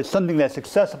 but it's something that's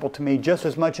accessible to me just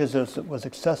as much as it was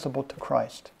accessible to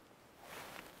Christ.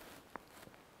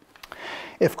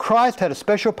 If Christ had a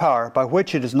special power by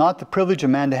which it is not the privilege of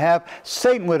man to have,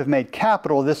 Satan would have made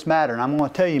capital of this matter. And I'm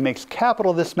going to tell you, he makes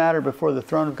capital of this matter before the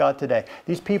throne of God today.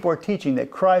 These people are teaching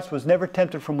that Christ was never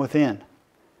tempted from within,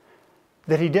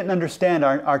 that He didn't understand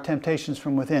our temptations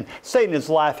from within. Satan is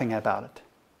laughing about it.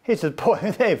 He says,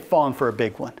 boy, they've fallen for a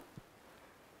big one.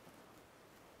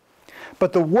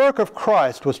 But the work of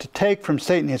Christ was to take from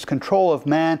Satan his control of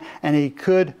man, and He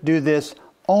could do this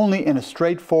only in a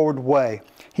straightforward way.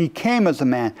 He came as a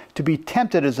man to be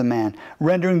tempted as a man,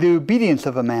 rendering the obedience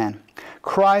of a man.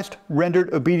 Christ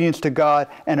rendered obedience to God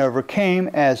and overcame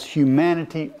as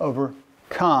humanity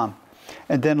overcome.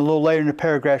 And then a little later in the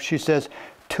paragraph she says,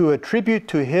 to attribute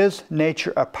to his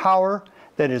nature a power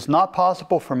that is not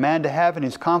possible for man to have in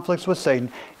his conflicts with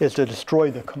Satan is to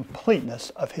destroy the completeness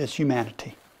of his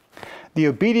humanity. The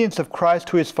obedience of Christ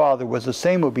to his Father was the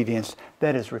same obedience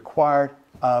that is required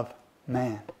of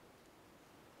man.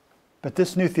 But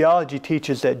this new theology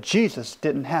teaches that Jesus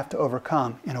didn't have to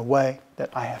overcome in a way that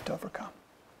I have to overcome.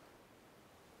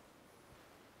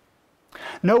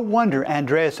 No wonder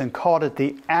Andreasen called it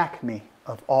the acme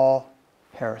of all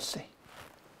heresy.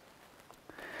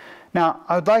 Now,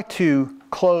 I would like to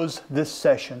close this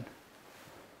session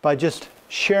by just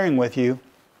sharing with you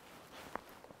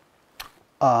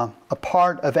a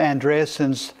part of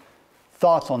Andreasen's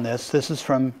thoughts on this. This is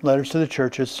from Letters to the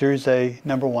Churches, Series A,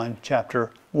 number 1,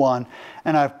 chapter 1.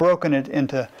 And I've broken it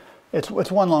into, it's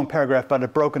one long paragraph, but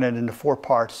I've broken it into 4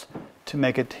 parts to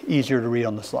make it easier to read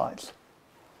on the slides.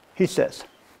 He says,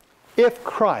 if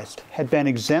Christ had been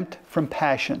exempt from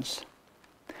passions,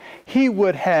 he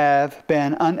would have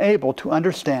been unable to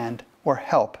understand or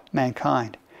help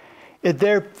mankind. It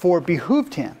therefore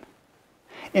behooved him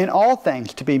in all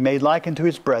things to be made like unto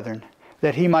his brethren,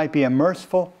 that he might be a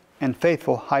merciful and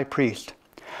faithful high priest.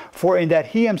 For in that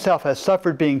he himself has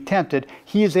suffered being tempted,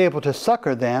 he is able to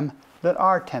succor them that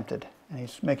are tempted. And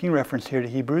he's making reference here to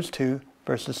Hebrews 2,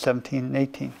 verses 17 and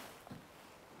 18.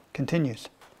 Continues.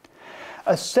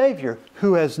 A Savior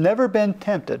who has never been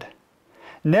tempted,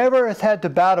 never has had to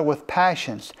battle with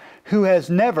passions, who has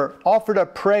never offered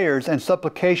up prayers and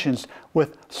supplications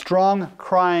with strong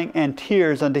crying and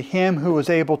tears unto him who was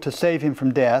able to save him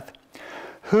from death,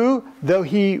 who, though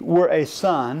he were a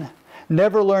son,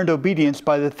 never learned obedience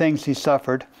by the things he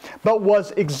suffered, but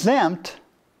was exempt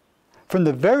from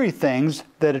the very things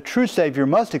that a true Savior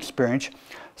must experience,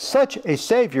 such a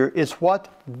Savior is what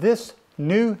this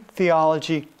new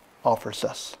theology offers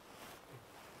us.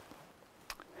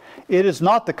 It is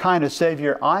not the kind of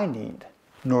Savior I need,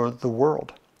 nor the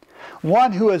world.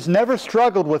 One who has never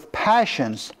struggled with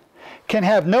passions can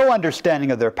have no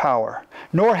understanding of their power,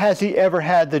 nor has he ever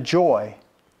had the joy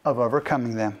of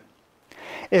overcoming them.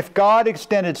 If God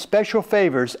extended special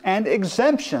favors and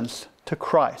exemptions to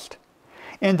Christ,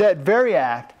 in that very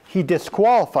act he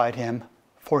disqualified him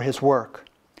for his work.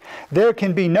 There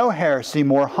can be no heresy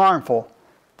more harmful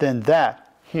than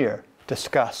that here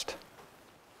discussed.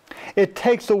 It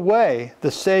takes away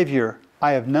the Savior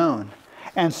I have known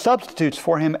and substitutes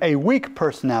for him a weak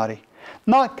personality,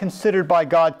 not considered by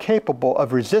God capable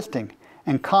of resisting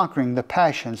and conquering the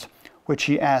passions which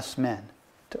he asks men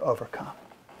to overcome.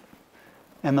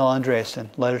 M.L. Andreasen,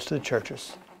 Letters to the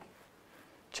Churches,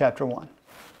 chapter 1.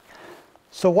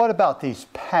 So what about these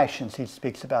passions he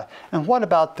speaks about? And what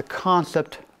about the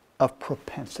concept of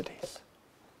propensities?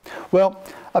 Well,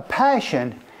 a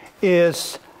passion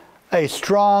is a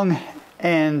strong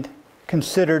and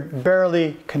considered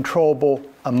barely controllable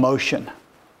emotion.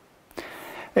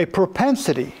 A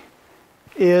propensity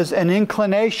is an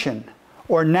inclination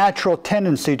or natural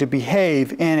tendency to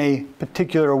behave in a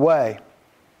particular way.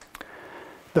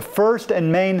 The first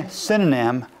and main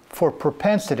synonym for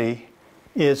propensity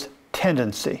is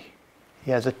tendency.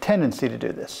 He has a tendency to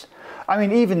do this. I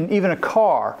mean, even a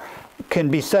car can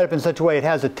be set up in such a way it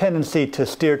has a tendency to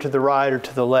steer to the right or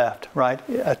to the left, right?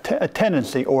 A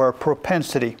tendency or a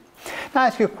propensity. Now I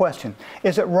ask you a question.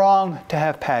 Is it wrong to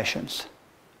have passions?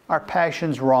 Are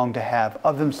passions wrong to have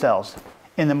of themselves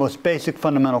in the most basic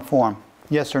fundamental form?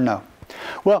 Yes or no?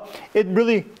 Well, it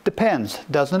really depends,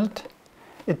 doesn't it?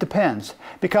 It depends.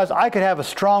 Because I could have a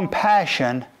strong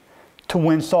passion to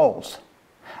win souls.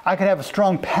 I could have a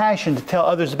strong passion to tell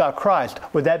others about Christ.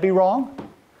 Would that be wrong?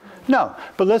 No.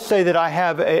 But let's say that I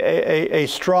have a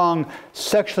strong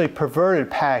sexually perverted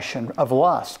passion of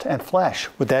lust and flesh.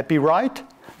 Would that be right?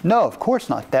 No, of course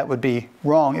not. That would be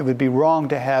wrong. It would be wrong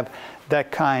to have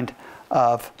that kind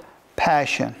of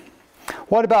passion.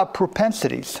 What about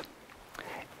propensities?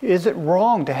 Is it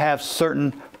wrong to have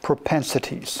certain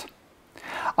propensities?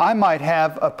 I might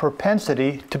have a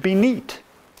propensity to be neat.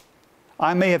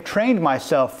 I may have trained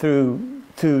myself through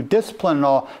discipline and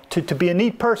all to be a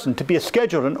neat person, to be a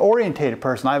scheduled and orientated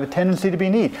person. I have a tendency to be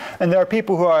neat. And there are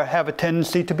people who have a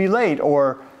tendency to be late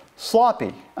or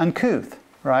sloppy, uncouth,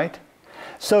 right?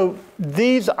 So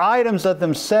these items of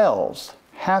themselves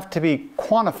have to be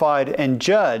quantified and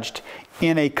judged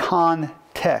in a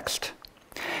context.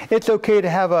 It's okay to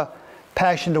have a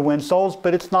passion to win souls,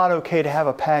 but it's not okay to have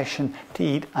a passion to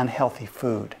eat unhealthy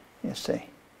food, you see.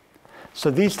 So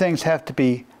these things have to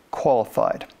be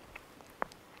qualified.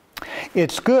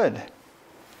 It's good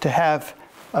to have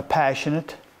a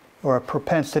passionate or a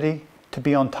propensity to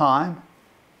be on time.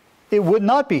 It would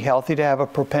not be healthy to have a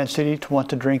propensity to want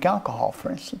to drink alcohol,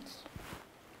 for instance.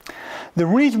 The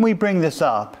reason we bring this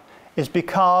up is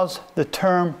because the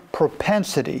term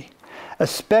propensity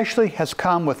especially has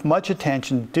come with much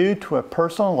attention due to a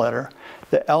personal letter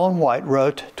that Ellen White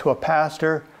wrote to a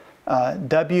pastor,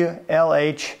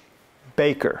 W.L.H.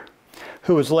 Baker,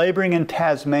 who was laboring in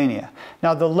Tasmania.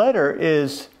 Now the letter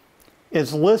is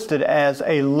listed as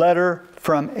a letter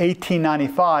from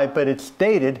 1895, but it's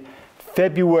dated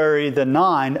February the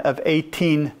 9 of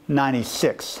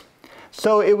 1896.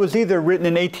 So it was either written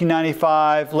in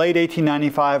 1895, late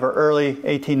 1895, or early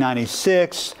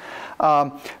 1896.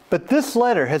 But this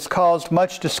letter has caused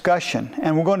much discussion,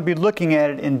 and we're going to be looking at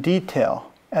it in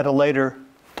detail at a later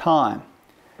time.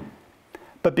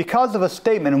 But because of a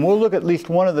statement, and we'll look at least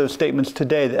one of those statements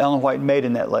today that Ellen White made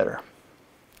in that letter,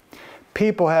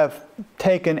 people have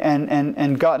taken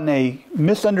and gotten a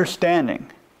misunderstanding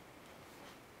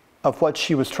of what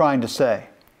she was trying to say.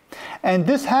 And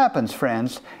this happens,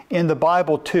 friends, in the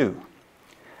Bible too.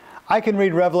 I can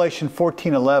read Revelation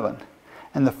 14:11.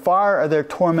 And the fire of their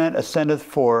torment ascendeth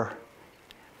for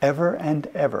ever and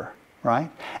ever, right?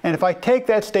 And if I take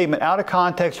that statement out of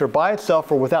context or by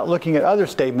itself or without looking at other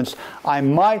statements, I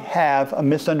might have a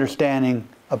misunderstanding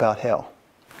about hell,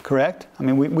 correct? I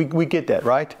mean, we get that,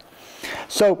 right?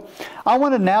 So I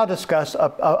want to now discuss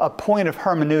a point of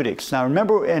hermeneutics. Now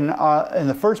remember in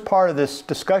the first part of this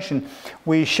discussion,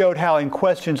 we showed how in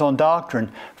questions on doctrine,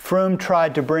 Fromm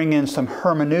tried to bring in some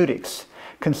hermeneutics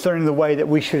concerning the way that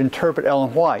we should interpret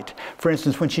Ellen White. For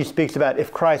instance, when she speaks about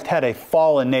if Christ had a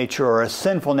fallen nature or a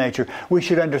sinful nature, we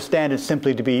should understand it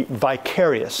simply to be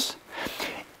vicarious.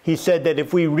 He said that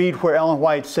if we read where Ellen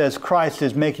White says Christ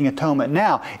is making atonement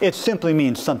now, it simply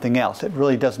means something else. It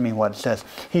really doesn't mean what it says.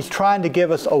 He's trying to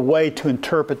give us a way to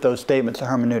interpret those statements, a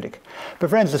hermeneutic. But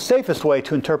friends, the safest way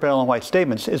to interpret Ellen White's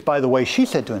statements is by the way she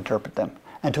said to interpret them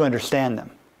and to understand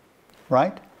them,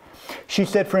 right? She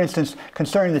said, for instance,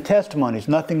 concerning the testimonies,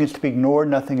 nothing is to be ignored,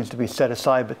 nothing is to be set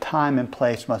aside, but time and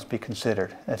place must be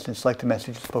considered. That's in Selected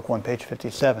Messages, Book 1, page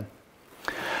 57.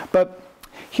 But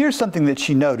here's something that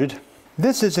she noted.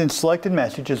 This is in Selected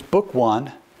Messages, Book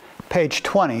 1, page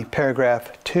 20,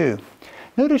 paragraph 2.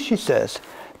 Notice she says,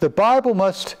 the Bible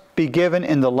must be given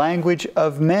in the language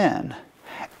of men.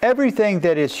 Everything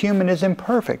that is human is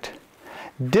imperfect.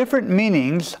 Different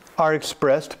meanings are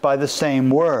expressed by the same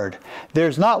word.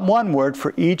 There's not one word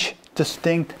for each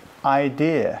distinct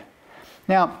idea.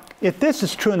 Now, if this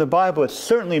is true in the Bible, it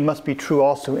certainly must be true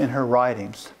also in her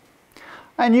writings.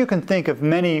 And you can think of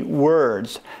many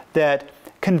words that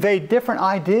convey different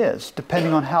ideas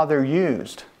depending on how they're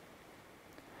used.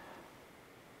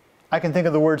 I can think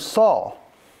of the word saw.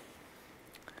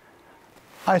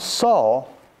 I saw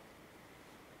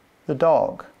the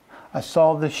dog. I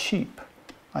saw the sheep.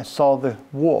 I saw the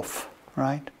wolf,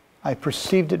 right? I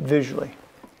perceived it visually.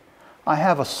 I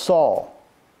have a saw,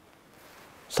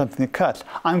 something that cuts.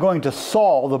 I'm going to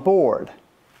saw the board.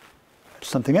 It's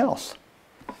something else.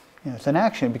 You know, it's an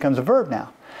action. It becomes a verb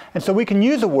now. And so we can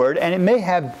use a word and it may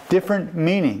have different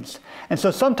meanings. And so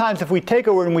sometimes if we take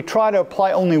a word and we try to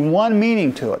apply only one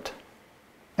meaning to it,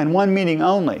 and one meaning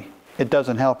only, it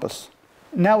doesn't help us.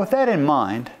 Now with that in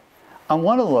mind, I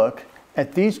want to look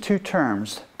at these two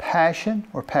terms, passion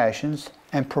or passions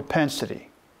and propensity,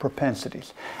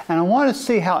 propensities. And I want to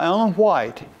see how Ellen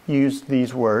White used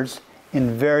these words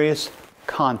in various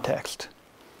contexts.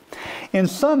 In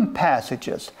some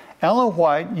passages, Ellen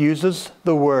White uses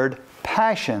the word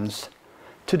passions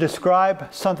to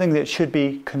describe something that should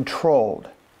be controlled.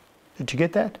 Did you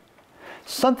get that?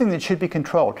 Something that should be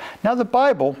controlled. Now the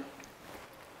Bible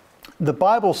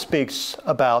speaks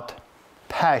about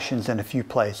passions in a few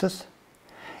places.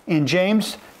 In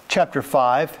James chapter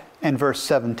 5 and verse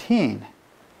 17,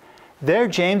 there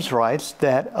James writes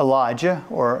that Elijah,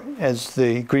 or as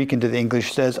the Greek into the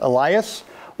English says, Elias,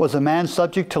 was a man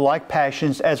subject to like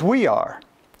passions as we are.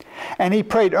 And he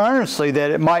prayed earnestly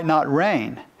that it might not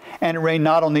rain, and it rained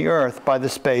not on the earth by the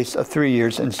space of 3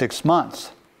 years and 6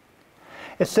 months.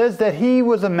 It says that he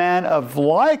was a man of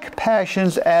like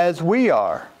passions as we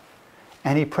are,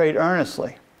 and he prayed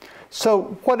earnestly.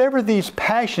 So whatever these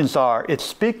passions are it's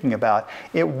speaking about,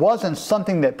 it wasn't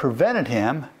something that prevented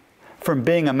him from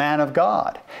being a man of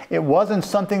God. It wasn't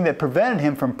something that prevented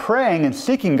him from praying and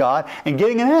seeking God and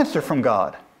getting an answer from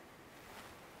God.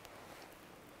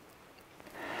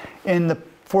 In the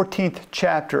 14th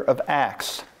chapter of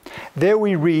Acts, there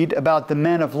we read about the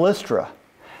men of Lystra,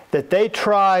 that they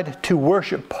tried to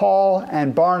worship Paul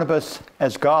and Barnabas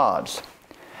as gods.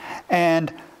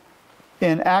 And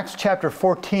in Acts chapter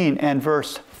 14 and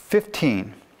verse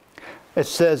 15, it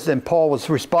says, and Paul was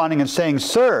responding and saying,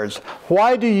 "Sirs,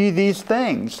 why do ye these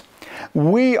things?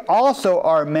 We also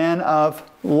are men of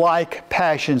like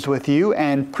passions with you,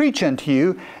 and preach unto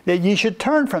you that ye should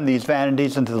turn from these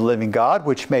vanities unto the living God,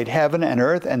 which made heaven and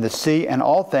earth and the sea and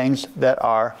all things that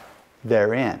are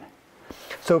therein."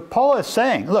 So Paul is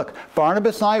saying, look,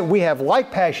 Barnabas and I, we have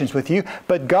like passions with you,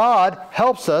 but God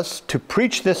helps us to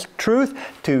preach this truth,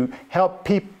 to help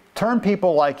turn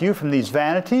people like you from these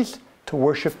vanities to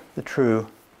worship the true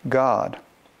God.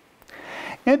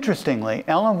 Interestingly,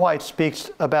 Ellen White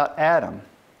speaks about Adam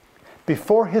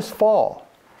before his fall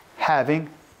having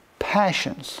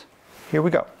passions. Here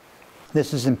we go.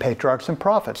 This is in Patriarchs and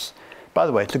Prophets. By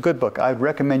the way, it's a good book. I'd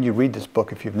recommend you read this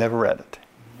book if you've never read it.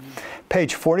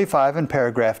 Page 45 in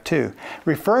paragraph 2.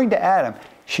 Referring to Adam,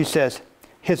 she says,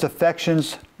 "His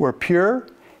affections were pure,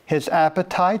 his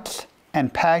appetites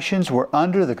and passions were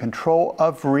under the control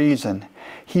of reason.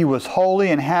 He was holy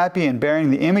and happy in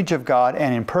bearing the image of God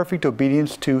and in perfect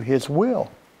obedience to his will."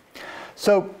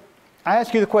 So, I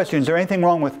ask you the question, is there anything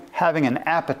wrong with having an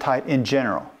appetite in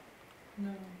general?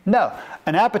 No. No.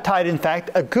 An appetite, in fact,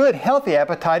 a good, healthy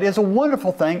appetite is a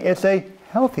wonderful thing. It's a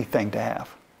healthy thing to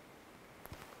have.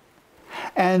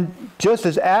 And just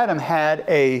as Adam had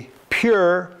a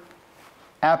pure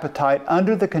appetite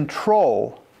under the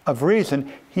control of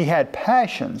reason, he had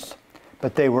passions,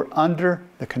 but they were under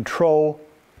the control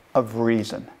of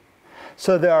reason.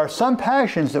 So there are some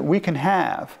passions that we can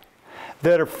have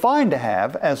that are fine to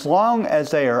have as long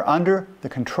as they are under the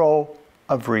control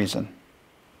of reason.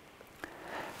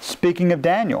 Speaking of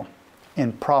Daniel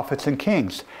in Prophets and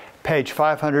Kings, page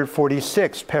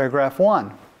 546, paragraph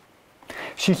 1.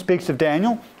 She speaks of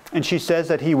Daniel, and she says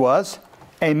that he was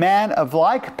a man of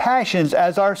like passions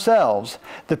as ourselves.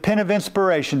 The pen of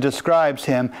inspiration describes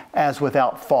him as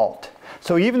without fault.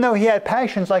 So even though he had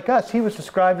passions like us, he was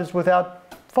described as without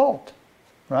fault,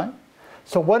 right?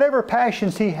 So whatever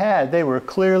passions he had, they were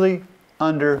clearly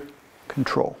under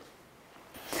control.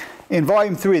 In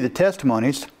Volume 3 of the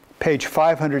Testimonies, page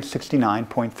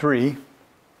 569.3,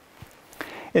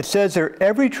 it says there,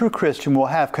 "Every true Christian will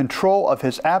have control of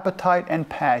his appetite and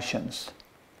passions.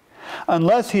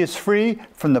 Unless he is free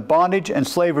from the bondage and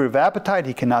slavery of appetite,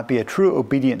 he cannot be a true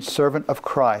obedient servant of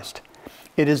Christ.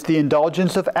 It is the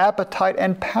indulgence of appetite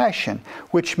and passion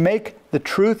which make the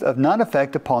truth of none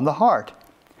effect upon the heart.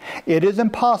 It is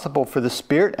impossible for the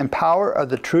Spirit and power of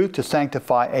the truth to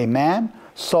sanctify a man,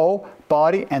 soul,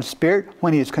 body, and spirit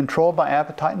when he is controlled by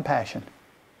appetite and passion."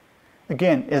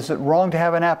 Again, is it wrong to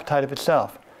have an appetite of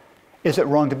itself? Is it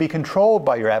wrong to be controlled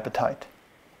by your appetite?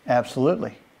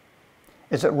 Absolutely.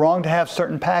 Is it wrong to have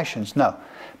certain passions? No.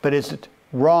 But is it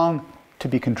wrong to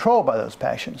be controlled by those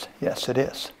passions? Yes, it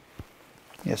is.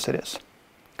 Yes, it is.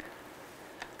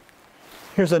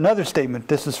 Here's another statement.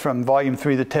 This is from Volume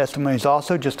 3 of the Testimonies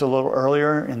also, just a little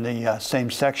earlier in the same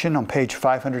section on page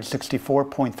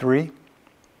 564.3.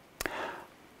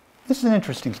 This is an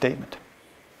interesting statement.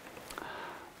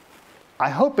 I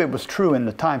hope it was true in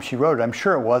the time she wrote it. I'm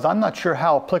sure it was. I'm not sure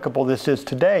how applicable this is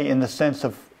today in the sense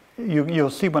of, you'll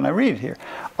see when I read it here.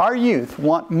 "Our youth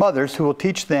want mothers who will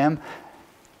teach them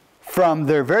from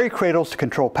their very cradles to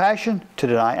control passion, to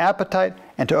deny appetite,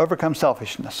 and to overcome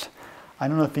selfishness." I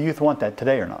don't know if the youth want that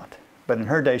today or not, but in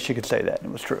her day she could say that, and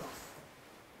it was true.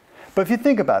 But if you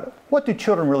think about it, what do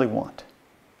children really want?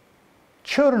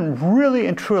 Children really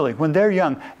and truly, when they're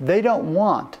young, they don't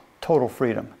want total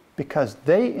freedom because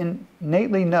they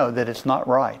innately know that it's not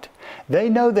right. They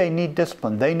know they need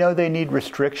discipline. They know they need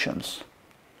restrictions.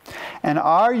 And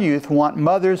our youth want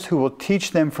mothers who will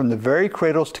teach them from the very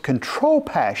cradles to control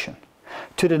passion,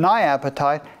 to deny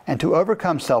appetite, and to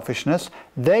overcome selfishness.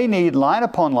 They need line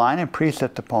upon line and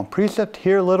precept upon precept,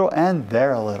 here a little and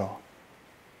there a little.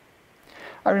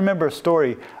 I remember a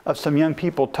story of some young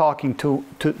people talking to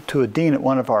a dean at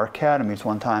one of our academies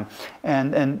one time.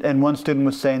 And one student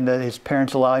was saying that his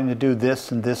parents allowed him to do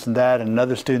this and this and that. And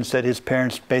another student said his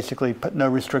parents basically put no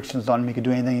restrictions on him. He could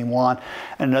do anything he wanted.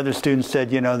 And another student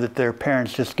said, you know, that their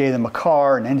parents just gave them a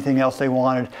car and anything else they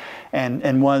wanted.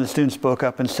 And one of the students spoke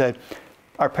up and said,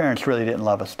 "Our parents really didn't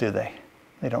love us, do they?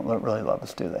 They don't really love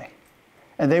us, do they?"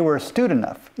 And they were astute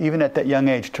enough, even at that young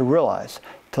age, to realize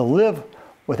to live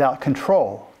without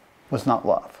control was not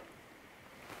love.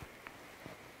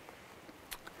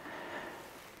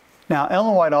 Now,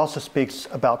 Ellen White also speaks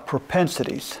about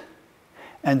propensities,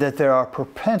 and that there are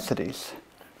propensities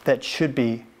that should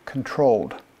be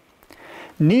controlled.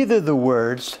 Neither the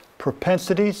words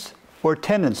propensities or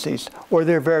tendencies or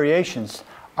their variations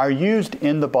are used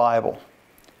in the Bible.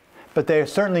 but they are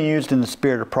certainly used in the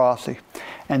spirit of prophecy.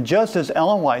 And just as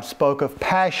Ellen White spoke of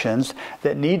passions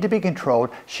that need to be controlled,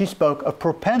 she spoke of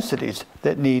propensities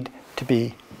that need to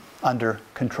be under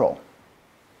control.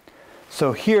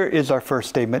 So here is our first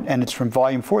statement, and it's from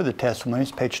Volume 4 of the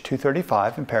Testimonies, page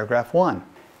 235, in paragraph 1.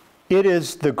 It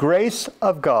is the grace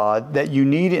of God that you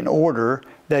need in order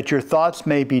that your thoughts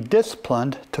may be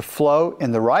disciplined to flow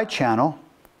in the right channel,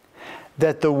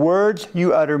 that the words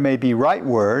you utter may be right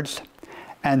words,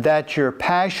 and that your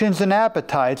passions and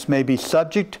appetites may be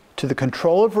subject to the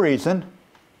control of reason.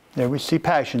 There we see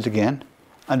passions again.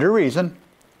 Under reason,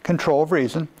 control of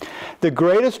reason. The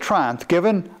greatest triumph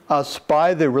given us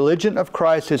by the religion of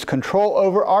Christ is control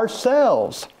over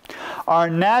ourselves. Our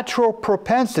natural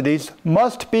propensities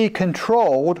must be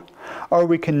controlled, or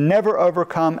we can never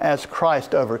overcome as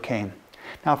Christ overcame.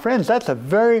 Now, friends, that's a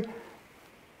very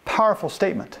powerful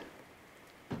statement,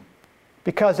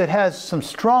 because it has some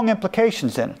strong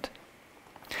implications in it.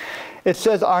 It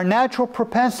says our natural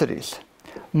propensities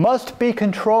must be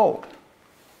controlled.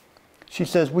 She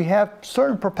says we have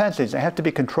certain propensities that have to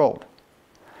be controlled,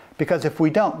 because if we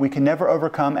don't, we can never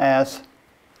overcome as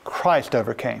Christ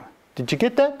overcame. Did you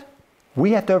get that?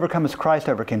 We have to overcome as Christ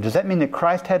overcame. Does that mean that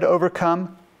Christ had to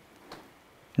overcome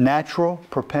natural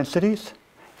propensities?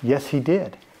 Yes, he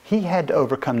did. He had to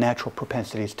overcome natural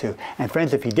propensities too. And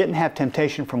friends, if he didn't have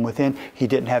temptation from within, he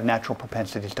didn't have natural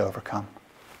propensities to overcome.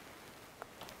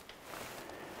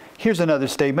 Here's another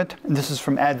statement, and this is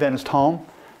from Adventist Home,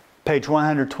 page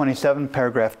 127,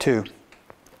 paragraph 2.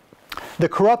 The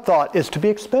corrupt thought is to be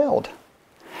expelled.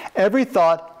 Every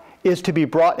thought is to be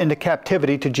brought into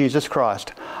captivity to Jesus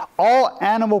Christ. All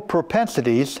animal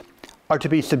propensities are to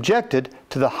be subjected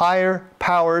to the higher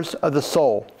powers of the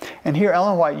soul. And here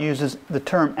Ellen White uses the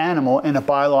term animal in a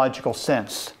biological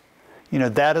sense. You know,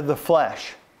 that of the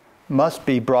flesh must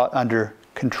be brought under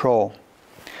control.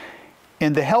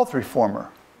 In the Health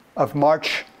Reformer of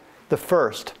March the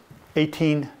 1st,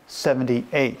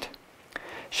 1878,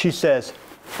 she says,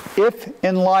 if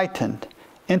enlightened,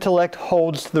 intellect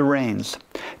holds the reins,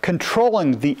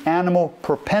 controlling the animal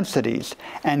propensities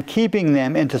and keeping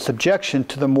them into subjection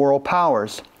to the moral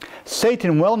powers.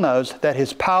 Satan well knows that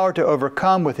his power to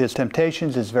overcome with his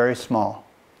temptations is very small.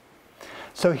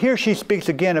 So here she speaks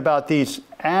again about these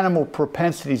animal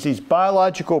propensities, these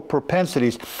biological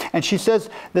propensities, and she says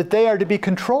that they are to be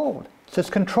controlled. It says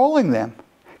controlling them,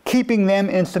 keeping them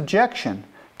in subjection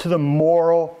to the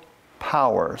moral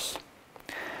powers.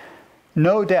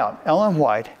 No doubt Ellen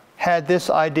White had this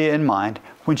idea in mind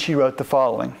when she wrote the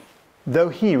following. Though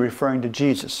he, referring to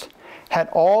Jesus, had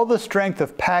all the strength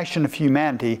of passion of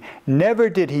humanity, never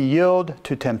did he yield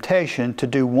to temptation to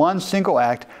do one single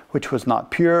act which was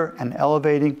not pure and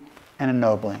elevating and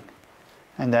ennobling.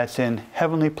 And that's in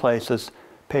Heavenly Places,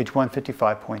 page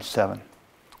 155.7.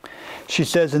 She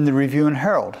says in the Review and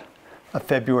Herald of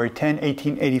February 10,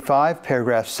 1885,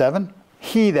 paragraph 7,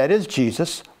 he, that is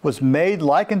Jesus, was made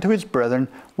like unto his brethren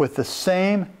with the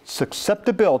same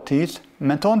susceptibilities,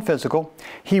 mental and physical.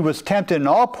 He was tempted in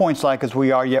all points like as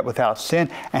we are, yet without sin,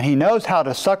 and he knows how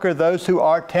to succor those who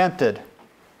are tempted.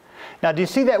 Now, do you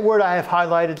see that word I have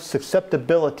highlighted,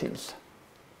 susceptibilities?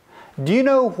 Do you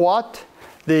know what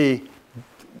the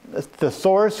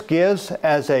thesaurus gives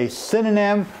as a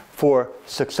synonym for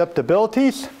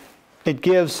susceptibilities? It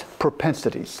gives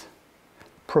propensities.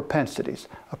 Propensities.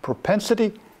 A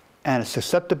propensity and a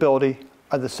susceptibility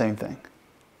are the same thing.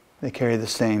 They carry the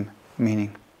same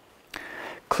meaning.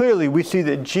 Clearly, we see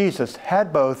that Jesus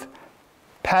had both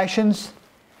passions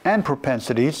and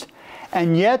propensities,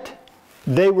 and yet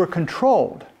they were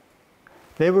controlled.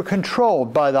 They were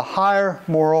controlled by the higher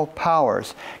moral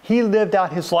powers. He lived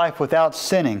out his life without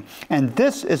sinning, and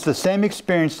this is the same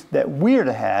experience that we are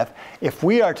to have if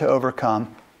we are to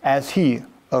overcome as he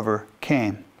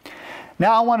overcame.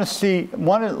 Now I want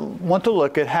to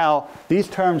look at how these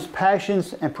terms,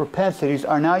 passions and propensities,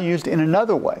 are now used in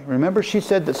another way. Remember, she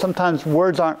said that sometimes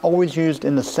words aren't always used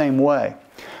in the same way.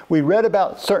 We read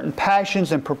about certain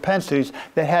passions and propensities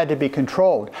that had to be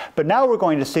controlled. But now we're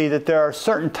going to see that there are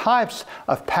certain types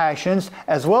of passions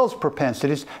as well as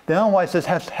propensities that Ellen White says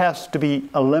has to be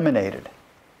eliminated,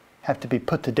 have to be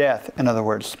put to death, in other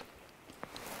words.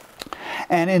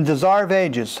 And in Desire of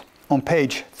Ages, on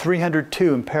page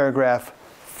 302 in paragraph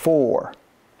 4,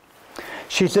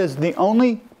 she says, the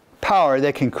only power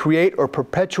that can create or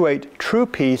perpetuate true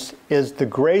peace is the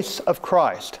grace of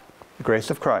Christ. The grace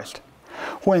of Christ.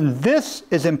 When this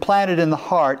is implanted in the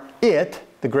heart, it,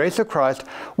 the grace of Christ,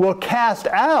 will cast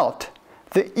out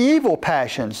the evil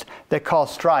passions that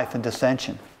cause strife and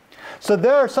dissension. So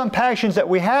there are some passions that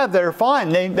we have that are fine.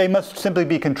 They must simply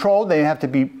be controlled. They have to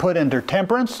be put under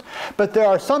temperance. But there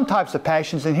are some types of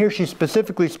passions, and here she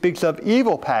specifically speaks of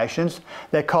evil passions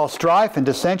that cause strife and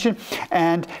dissension,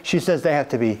 and she says they have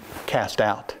to be cast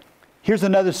out. Here's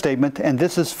another statement, and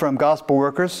this is from Gospel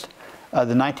Workers, the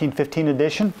 1915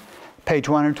 edition, page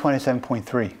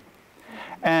 127.3.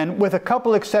 And with a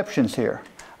couple exceptions here,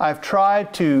 I've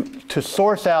tried to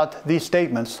source out these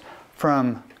statements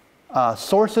from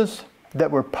sources that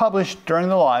were published during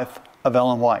the life of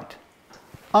Ellen White.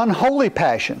 Unholy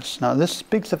passions. Now this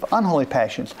speaks of unholy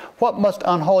passions. What must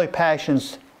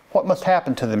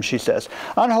happen to them, she says?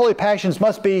 Unholy passions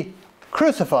must be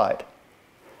crucified.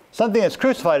 Something that's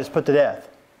crucified is put to death,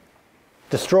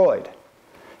 destroyed.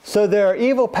 So there are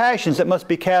evil passions that must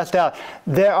be cast out.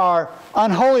 There are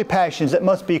unholy passions that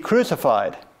must be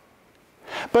crucified.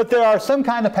 But there are some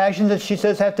kind of passions that she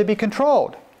says have to be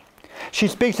controlled. She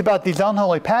speaks about these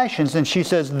unholy passions, and she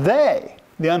says they,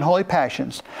 the unholy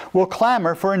passions, will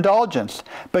clamor for indulgence.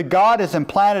 But God has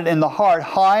implanted in the heart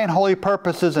high and holy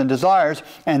purposes and desires,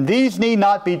 and these need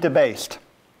not be debased.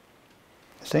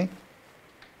 See?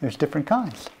 There's different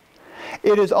kinds.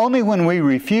 It is only when we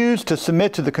refuse to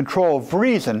submit to the control of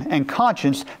reason and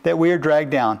conscience that we are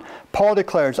dragged down. Paul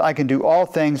declares, I can do all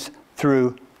things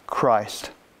through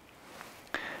Christ.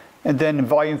 And then in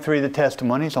volume 3 of the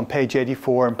Testimonies, on page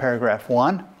 84 in paragraph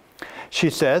 1, she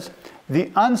says,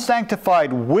 the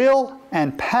unsanctified will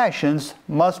and passions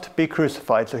must be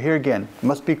crucified. So here again,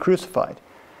 must be crucified.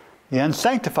 The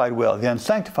unsanctified will, the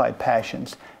unsanctified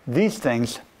passions, these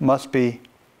things must be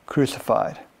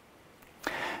crucified.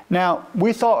 Now,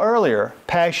 we saw earlier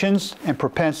passions and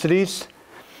propensities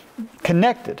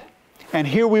connected. And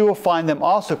here we will find them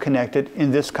also connected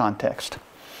in this context.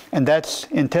 And that's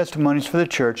in Testimonies for the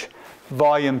Church,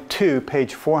 volume 2,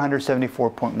 page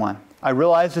 474.1. I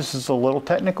realize this is a little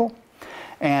technical.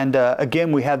 And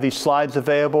again, we have these slides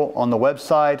available on the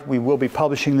website. We will be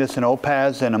publishing this in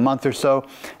OPAS in a month or so.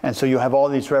 And so you'll have all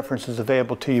these references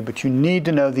available to you. But you need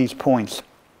to know these points.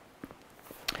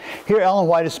 Here Ellen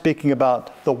White is speaking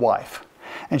about the wife.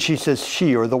 And she says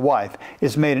she, or the wife,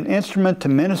 is made an instrument to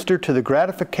minister to the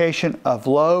gratification of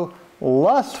low,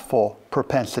 lustful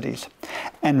propensities.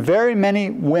 And very many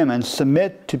women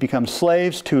submit to become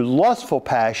slaves to lustful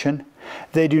passion.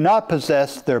 They do not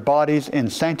possess their bodies in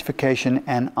sanctification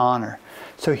and honor.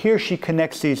 So here she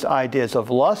connects these ideas of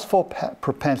lustful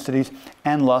propensities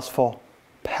and lustful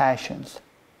passions.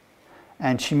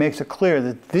 And she makes it clear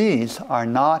that these are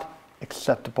not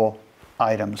acceptable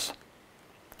items.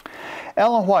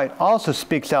 Ellen White also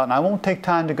speaks out, and I won't take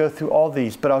time to go through all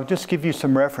these, but I'll just give you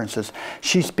some references.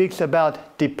 She speaks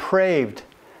about depraved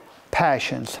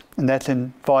passions, and that's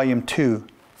in volume 2,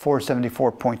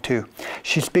 474.2.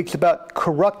 She speaks about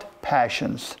corrupt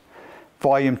passions,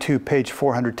 volume 2, page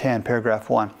 410,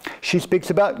 paragraph 1. She speaks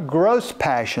about gross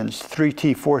passions,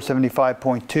 3T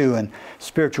 475.2, and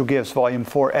spiritual gifts, volume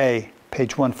 4A,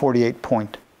 page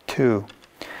 148.2.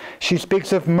 She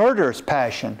speaks of murderous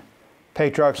passion,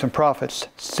 Patriarchs and Prophets,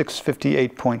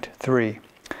 658.3.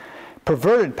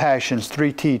 Perverted passions,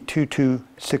 3T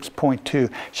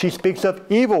 226.2. She speaks of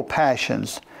evil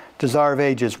passions, Desire of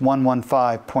Ages,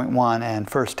 115.1, and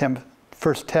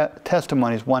First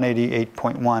Testimonies,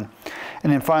 188.1.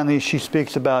 And then finally, she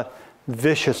speaks about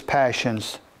vicious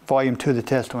passions, volume 2 of the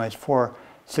Testimonies,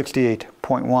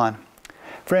 468.1.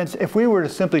 Friends, if we were to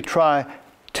simply try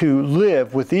to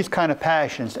live with these kind of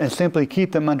passions and simply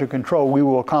keep them under control, we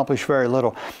will accomplish very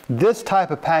little. This type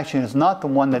of passion is not the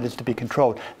one that is to be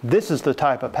controlled. This is the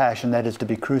type of passion that is to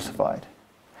be crucified.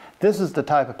 This is the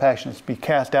type of passion that's to be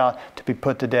cast out, to be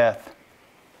put to death.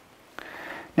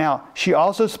 Now, she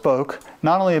also spoke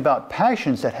not only about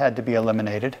passions that had to be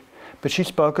eliminated, but she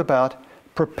spoke about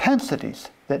propensities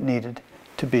that needed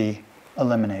to be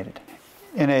eliminated.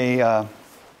 In a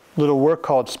little work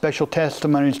called Special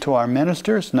Testimonies to Our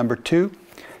Ministers, number 2,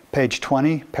 page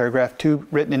 20, paragraph 2,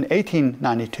 written in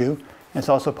 1892. It's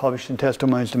also published in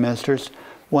Testimonies to Ministers,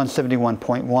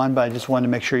 171.1, but I just wanted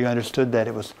to make sure you understood that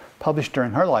it was published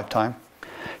during her lifetime.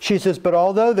 She says, but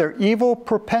although their evil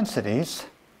propensities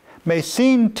may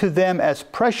seem to them as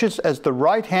precious as the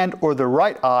right hand or the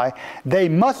right eye, they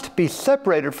must be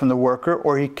separated from the worker,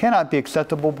 or he cannot be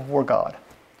acceptable before God.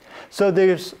 So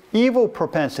there's evil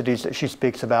propensities that she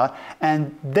speaks about,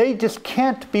 and they just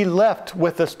can't be left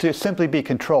with us to simply be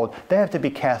controlled. They have to be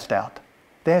cast out.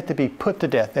 They have to be put to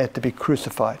death. They have to be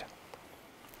crucified.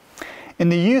 In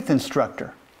the Youth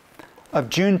Instructor of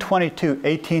June 22,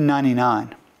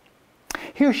 1899,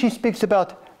 here she speaks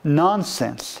about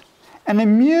nonsense and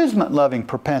amusement-loving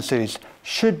propensities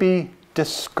should be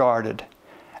discarded.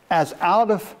 as out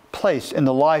of place in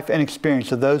the life and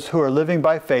experience of those who are living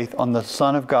by faith on the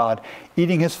Son of God,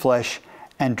 eating his flesh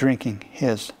and drinking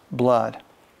his blood.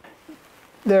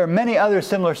 There are many other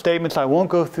similar statements. I won't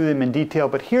go through them in detail,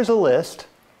 but here's a list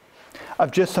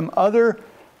of just some other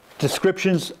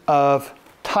descriptions of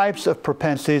types of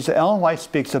propensities that Ellen White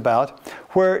speaks about,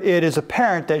 where it is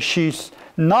apparent that she's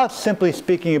not simply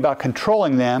speaking about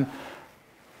controlling them,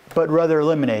 but rather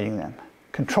eliminating them.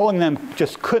 Controlling them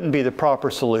just couldn't be the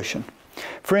proper solution.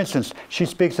 For instance, she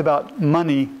speaks about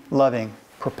money-loving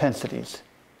propensities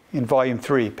in Volume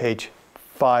 3, page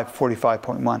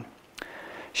 545.1.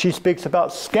 She speaks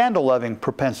about scandal-loving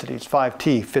propensities,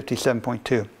 5T,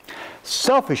 57.2.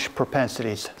 Selfish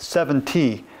propensities,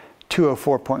 7T,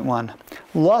 204.1.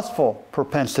 Lustful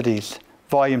propensities,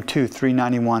 Volume 2,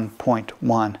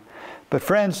 391.1. But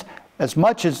friends, as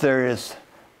much as there is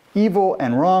evil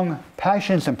and wrong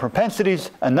passions and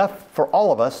propensities, enough for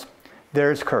all of us,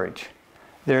 there is courage.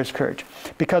 There is courage.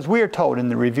 Because we are told in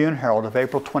the Review and Herald of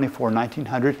April 24,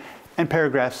 1900, and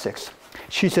paragraph 6,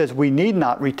 she says, we need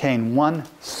not retain one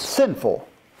sinful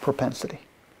propensity.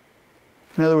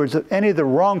 In other words, any of the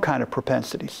wrong kind of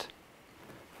propensities.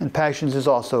 And passions is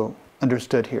also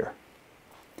understood here.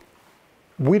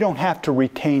 We don't have to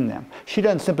retain them. She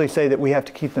doesn't simply say that we have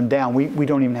to keep them down. We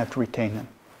don't even have to retain them.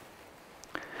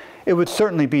 It would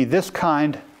certainly be this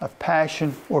kind of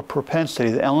passion or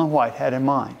propensity that Ellen White had in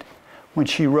mind when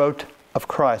she wrote of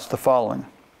Christ the following.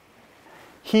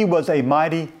 He was a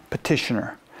mighty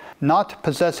petitioner, not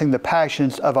possessing the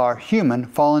passions of our human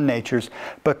fallen natures,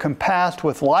 but compassed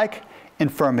with like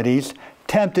infirmities,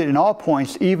 tempted in all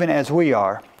points even as we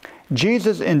are.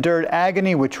 Jesus endured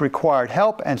agony which required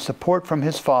help and support from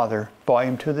his Father.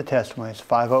 Volume 2 of the Testimonies,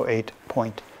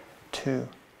 508.2.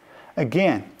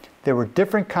 Again, there were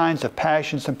different kinds of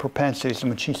passions and propensities, and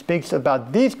when she speaks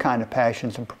about these kind of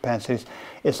passions and propensities,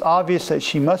 it's obvious that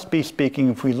she must be speaking,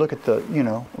 if we look at the,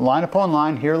 line upon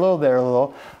line, here a little, there a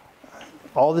little,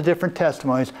 all the different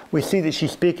testimonies, we see that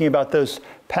she's speaking about those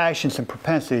passions and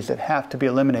propensities that have to be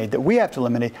eliminated, that we have to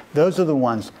eliminate. Those are the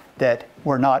ones that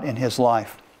were not in his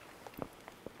life.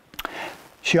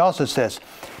 She also says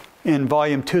in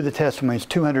Volume 2 of the Testimonies,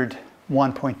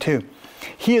 201.2,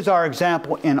 he is our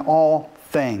example in all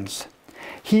things.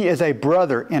 He is a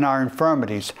brother in our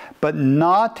infirmities, but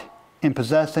not in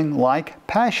possessing like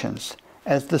passions,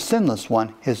 as the sinless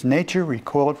one, his nature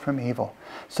recoiled from evil.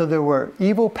 So there were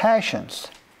evil passions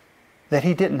that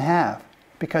he didn't have,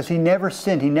 because he never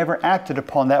sinned. He never acted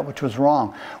upon that which was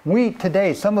wrong. We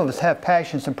today, some of us have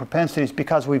passions and propensities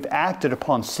because we've acted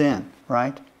upon sin,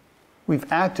 right? We've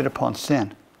acted upon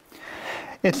sin.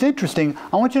 It's interesting.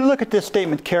 I want you to look at this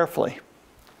statement carefully.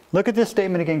 Look at this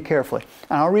statement again carefully.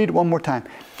 And I'll read it one more time.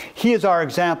 He is our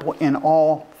example in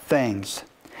all things.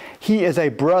 He is a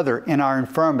brother in our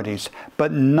infirmities,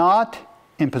 but not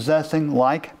in possessing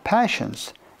like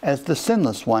passions, as the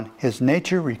sinless one, his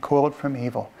nature recoiled from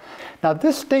evil. Now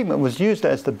this statement was used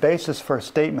as the basis for a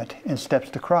statement in Steps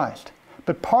to Christ.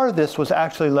 But part of this was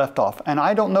actually left off, and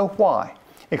I don't know why,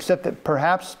 except that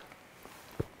perhaps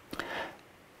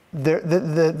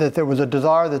that there was a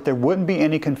desire that there wouldn't be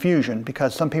any confusion,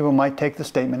 because some people might take the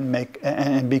statement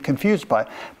and be confused by it.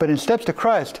 But in Steps to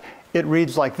Christ, it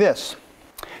reads like this.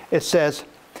 It says,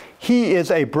 he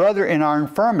is a brother in our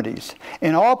infirmities,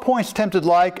 in all points tempted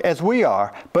like as we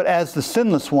are, but as the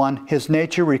sinless one, his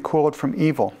nature recoiled from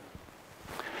evil.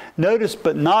 Notice,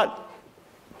 but not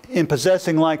in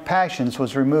possessing like passions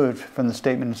was removed from the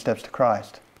statement in Steps to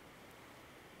Christ.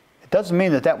 It doesn't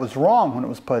mean that that was wrong when it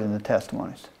was put in the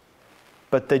Testimonies,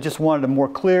 but they just wanted a more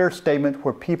clear statement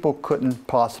where people couldn't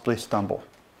possibly stumble.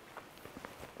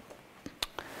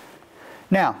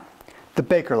 Now, the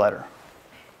Baker letter.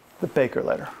 The Baker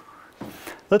letter.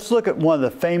 Let's look at one of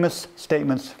the famous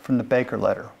statements from the Baker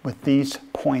letter with these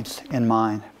points in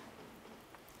mind.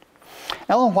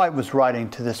 Ellen White was writing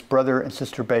to this brother and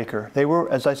sister Baker. They were,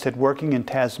 as I said, working in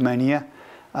Tasmania,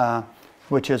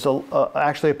 which is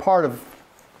actually a part of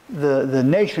the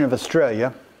nation of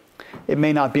Australia. It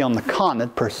may not be on the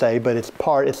continent per se, but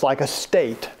it's like a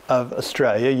state of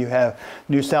Australia. You have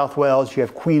New South Wales, you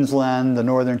have Queensland, the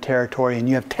Northern Territory, and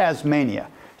you have Tasmania.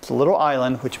 It's a little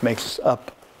island which makes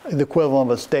up the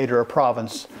equivalent of a state or a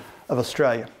province of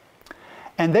Australia.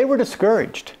 And they were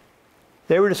discouraged.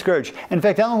 They were discouraged. In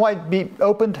fact, Ellen White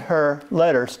opened her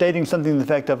letter stating something to the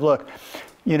effect of, look,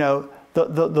 the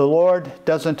Lord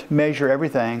doesn't measure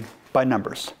everything by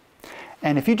numbers.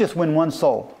 And if you just win one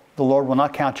soul, the Lord will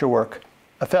not count your work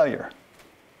a failure.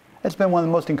 It's been one of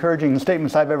the most encouraging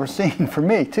statements I've ever seen for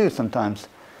me, too, sometimes.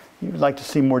 You'd like to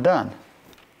see more done.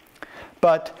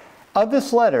 But of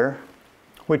this letter,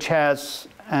 which has,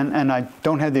 and I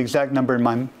don't have the exact number in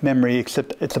my memory,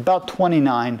 except it's about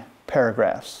 29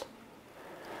 paragraphs.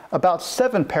 About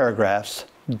 7 paragraphs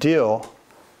deal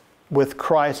with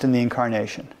Christ and the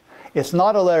Incarnation. It's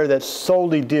not a letter that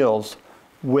solely deals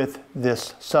with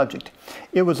this subject.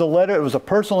 It was a letter, it was a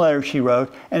personal letter she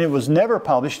wrote, and it was never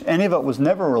published. Any of it was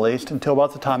never released until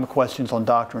about the time of Questions on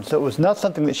Doctrine. So it was not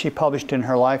something that she published in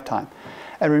her lifetime.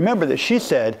 And remember that she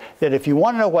said that if you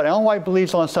want to know what Ellen White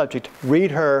believes on a subject,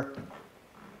 read her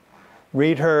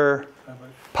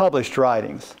published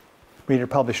writings. Read her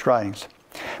published writings.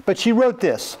 But she wrote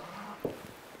this,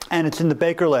 and it's in the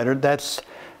Baker letter. That's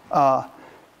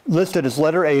listed as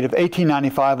letter 8 of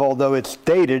 1895, although it's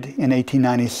dated in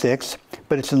 1896,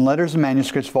 but it's in Letters and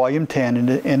Manuscripts, volume 10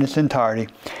 in its entirety.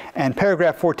 And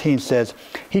paragraph 14 says,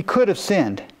 "He could have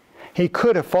sinned, he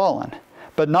could have fallen,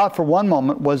 but not for one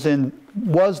moment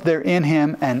was there in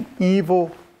him an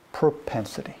evil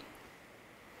propensity."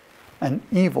 An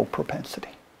evil propensity.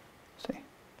 See?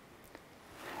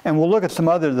 And we'll look at some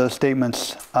other of those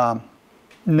statements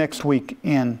next week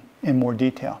in more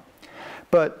detail.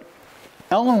 But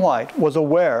Ellen White was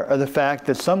aware of the fact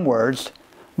that some words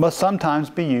must sometimes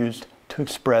be used to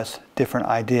express different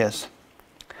ideas.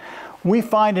 We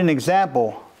find an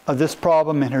example of this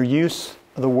problem in her use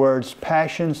of the words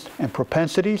passions and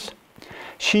propensities.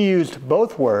 She used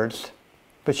both words,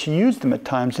 but she used them at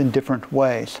times in different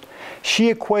ways. She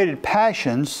equated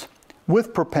passions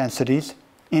with propensities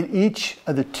in each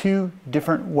of the 2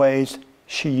 different ways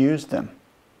she used them.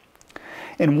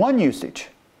 In one usage,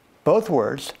 both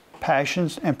words,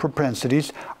 passions and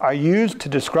propensities, are used to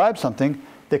describe something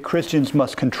that Christians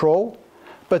must control,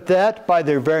 but that by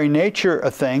their very nature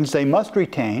of things they must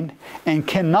retain and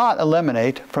cannot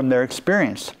eliminate from their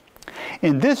experience.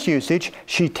 In this usage,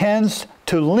 she tends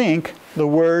to link the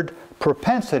word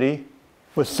propensity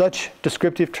with such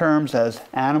descriptive terms as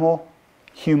animal,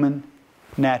 human,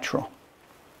 natural.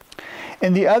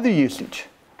 In the other usage,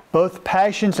 both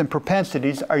passions and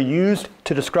propensities are used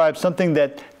to describe something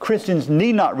that Christians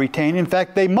need not retain. In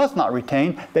fact, they must not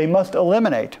retain. They must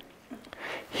eliminate.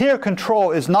 Here,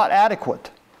 control is not adequate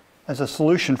as a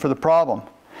solution for the problem.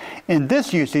 In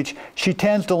this usage, she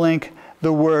tends to link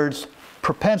the words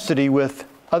propensity with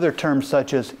other terms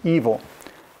such as evil,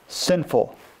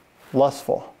 sinful,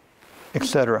 lustful,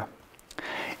 etc.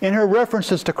 In her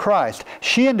references to Christ,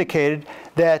 she indicated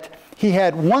that he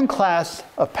had one class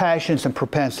of passions and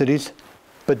propensities,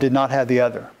 but did not have the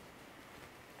other.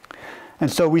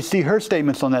 And so we see her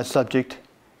statements on that subject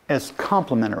as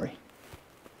complementary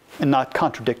and not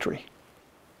contradictory.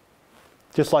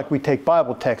 Just like we take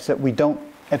Bible texts that we don't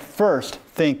at first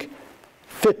think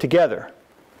fit together,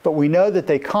 but we know that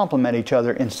they complement each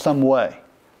other in some way,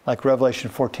 like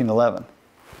Revelation 14:11.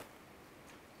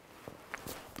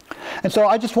 And so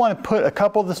I just want to put a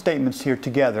couple of the statements here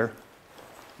together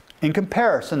in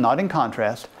comparison, not in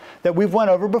contrast, that we've went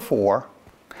over before.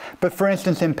 But for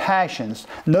instance, in passions,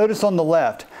 notice on the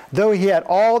left, though he had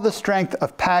all the strength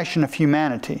of passion of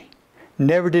humanity,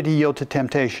 never did he yield to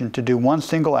temptation to do one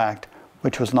single act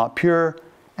which was not pure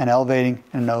and elevating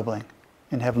and ennobling.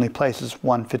 In Heavenly Places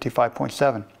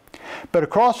 155.7. But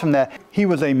across from that, he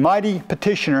was a mighty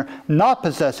petitioner, not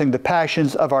possessing the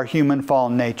passions of our human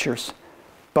fallen natures,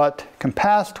 but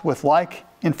compassed with like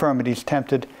infirmities,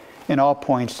 tempted in all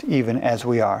points, even as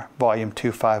we are. Volume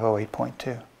 2,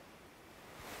 508.2.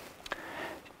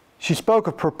 She spoke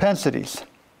of propensities.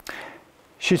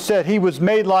 She said he was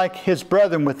made like his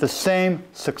brethren with the same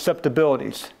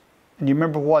susceptibilities. And you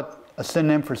remember what a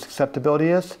synonym for susceptibility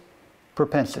is?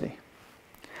 Propensity.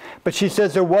 But she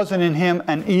says there wasn't in him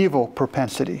an evil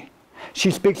propensity.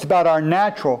 She speaks about our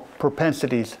natural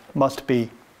propensities must be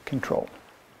controlled.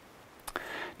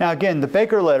 Now again, the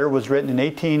Baker letter was written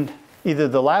in either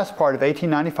the last part of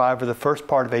 1895 or the first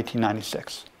part of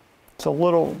 1896. It's a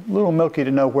little milky to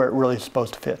know where it really is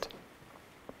supposed to fit.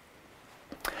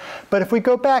 But if we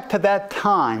go back to that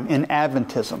time in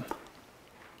Adventism,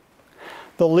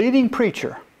 the leading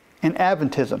preacher in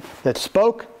Adventism that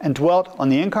spoke and dwelt on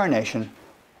the Incarnation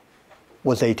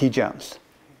was A.T. Jones.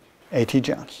 A.T.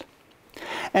 Jones.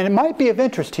 And it might be of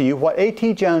interest to you what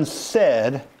A.T. Jones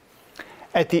said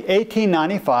at the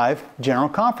 1895 General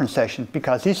Conference session,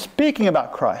 because he's speaking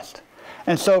about Christ.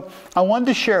 And so I wanted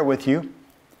to share with you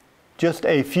just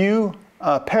a few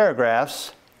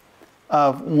paragraphs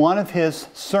of one of his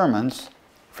sermons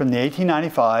from the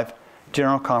 1895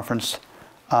 General Conference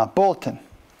bulletin.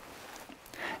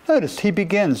 Notice he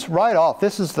begins right off.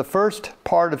 This is the first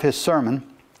part of his sermon,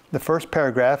 the first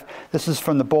paragraph. This is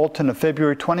from the bulletin of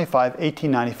February 25,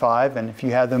 1895, and if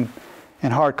you have them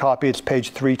in hard copy, it's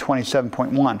page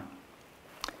 327.1.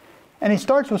 And he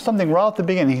starts with something right at the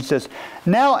beginning. He says,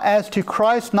 now as to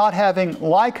Christ not having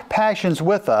like passions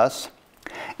with us,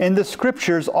 in the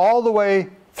Scriptures all the way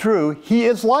through, he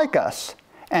is like us,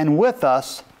 and with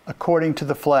us according to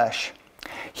the flesh.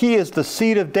 He is the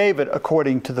seed of David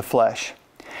according to the flesh.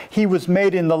 He was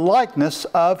made in the likeness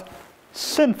of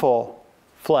sinful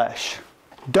flesh.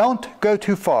 Don't go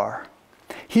too far.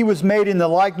 He was made in the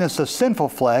likeness of sinful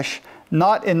flesh,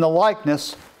 not in the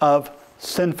likeness of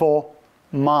sinful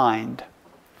mind.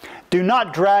 Do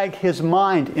not drag his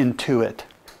mind into it.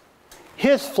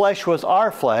 His flesh was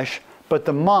our flesh, but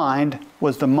the mind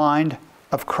was the mind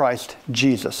of Christ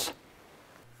Jesus.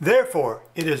 Therefore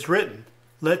it is written,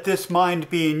 let this mind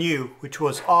be in you, which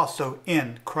was also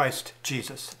in Christ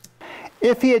Jesus.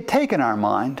 If he had taken our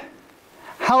mind,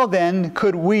 how then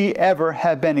could we ever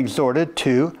have been exhorted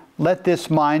to, let this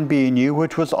mind be in you,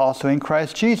 which was also in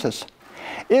Christ Jesus?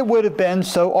 It would have been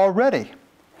so already.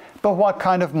 But what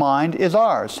kind of mind is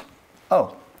ours?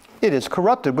 Oh, it is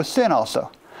corrupted with sin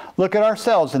also. Look at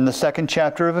ourselves in the 2nd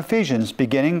chapter of Ephesians,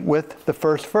 beginning with the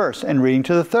 1st verse and reading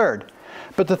to the 3rd.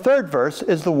 But the 3rd verse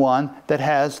is the one that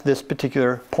has this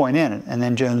particular point in it. And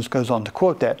then Jones goes on to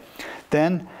quote that.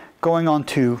 Then, going on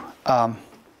to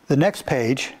the next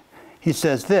page, he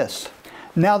says this,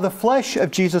 now the flesh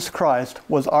of Jesus Christ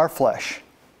was our flesh,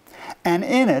 and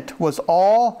in it was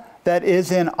all that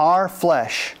is in our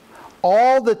flesh.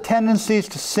 All the tendencies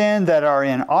to sin that are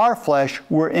in our flesh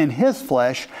were in his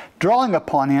flesh, drawing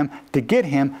upon him to get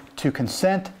him to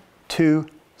consent to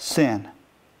sin.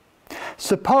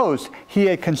 Suppose he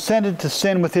had consented to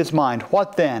sin with his mind,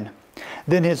 what then?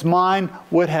 Then his mind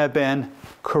would have been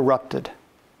corrupted.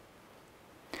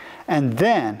 And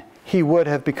then he would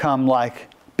have become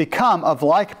of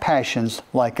like passions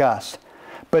like us.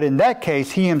 But in that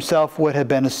case, he himself would have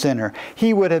been a sinner.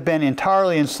 He would have been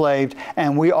entirely enslaved,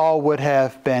 and we all would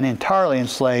have been entirely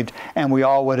enslaved, and we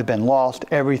all would have been lost.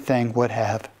 Everything would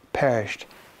have perished.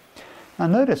 Now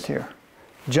notice here,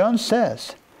 Jones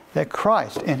says that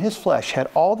Christ in his flesh had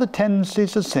all the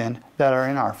tendencies of sin that are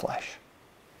in our flesh.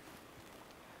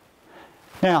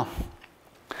 Now,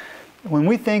 when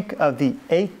we think of the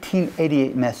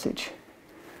 1888 message,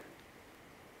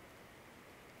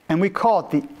 and we call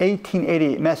it the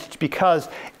 1888 message because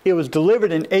it was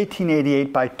delivered in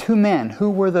 1888 by two men. Who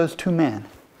were those two men?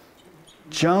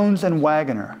 Jones and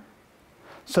Waggoner.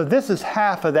 So this is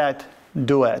half of that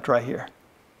duet right here.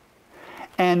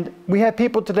 And we have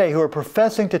people today who are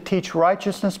professing to teach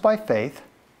righteousness by faith.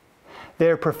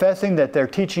 They're professing that they're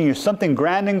teaching you something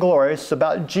grand and glorious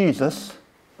about Jesus.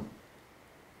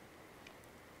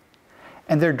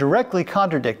 And they're directly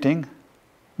contradicting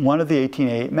one of the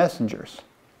 1888 messengers.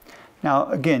 Now,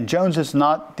 again, Jones is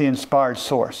not the inspired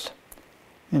source.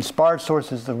 The inspired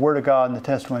source is the Word of God and the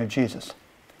testimony of Jesus.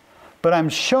 But I'm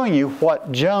showing you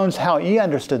what Jones, how he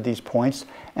understood these points.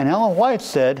 And Ellen White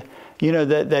said, you know,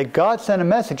 that God sent a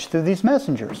message through these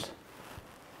messengers.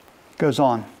 Goes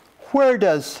on. Where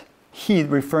does he,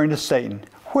 referring to Satan,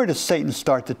 where does Satan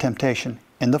start the temptation?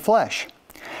 In the flesh.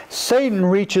 Satan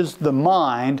reaches the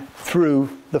mind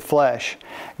through the flesh.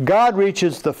 God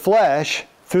reaches the flesh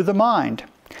through the mind.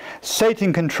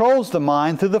 Satan controls the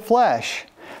mind through the flesh.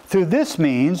 Through this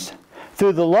means,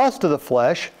 through the lust of the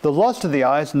flesh, the lust of the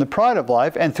eyes, and the pride of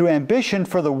life, and through ambition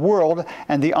for the world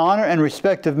and the honor and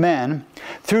respect of men,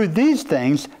 through these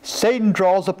things, Satan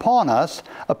draws upon us,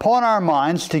 upon our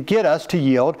minds, to get us to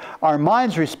yield. Our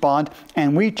minds respond,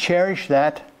 and we cherish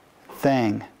that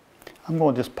thing. I'm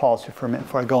going to just pause here for a minute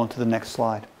before I go on to the next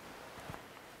slide.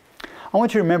 I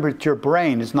want you to remember that your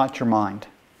brain is not your mind.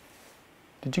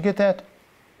 Did you get that?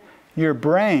 Your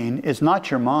brain is not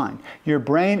your mind. Your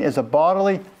brain is a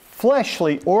bodily,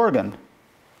 fleshly organ,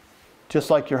 just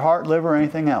like your heart, liver, or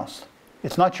anything else.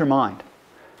 It's not your mind.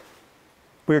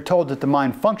 We are told that the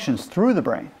mind functions through the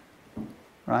brain,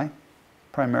 right?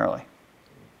 Primarily.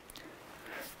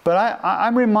 But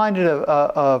I'm reminded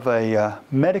of a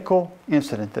medical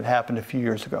incident that happened a few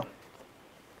years ago.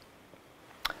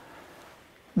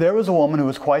 There was a woman who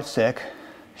was quite sick.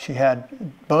 She had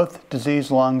both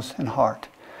diseased lungs and heart.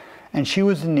 And she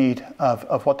was in need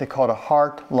of what they called a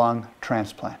heart-lung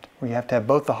transplant, where you have to have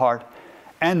both the heart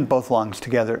and both lungs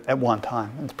together at one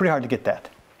time. And it's pretty hard to get that.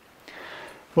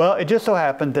 Well, it just so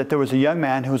happened that there was a young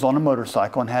man who was on a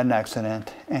motorcycle and had an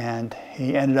accident, and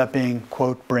he ended up being,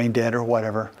 quote, brain dead or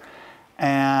whatever.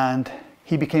 And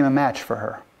he became a match for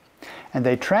her. And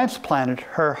they transplanted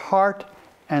her heart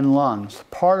and lungs,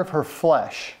 part of her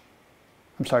flesh,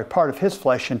 part of his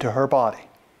flesh into her body,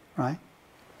 right?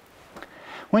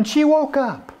 When she woke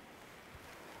up,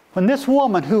 when this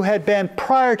woman who had been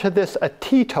prior to this a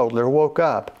teetotaler woke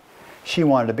up, she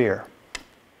wanted a beer.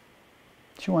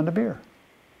 She wanted a beer.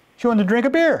 She wanted to drink a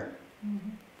beer. Mm-hmm.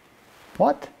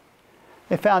 What?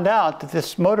 They found out that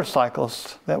this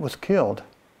motorcyclist that was killed,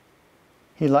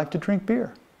 he liked to drink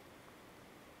beer.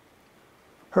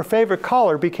 Her favorite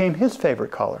color became his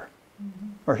favorite color. Mm-hmm.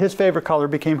 Or his favorite color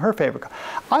became her favorite color.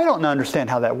 I don't understand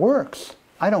how that works.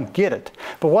 I don't get it.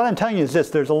 But what I'm telling you is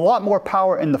this: there's a lot more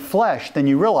power in the flesh than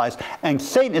you realize. And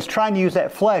Satan is trying to use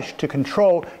that flesh to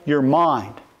control your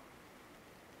mind.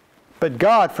 But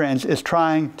God, friends, is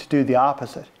trying to do the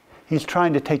opposite. He's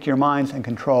trying to take your minds and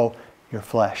control your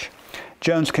flesh.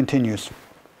 Jones continues,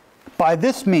 by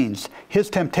this means, his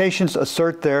temptations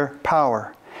assert their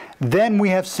power. Then we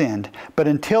have sinned. But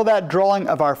until that drawing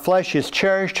of our flesh is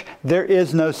cherished, there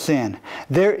is no sin.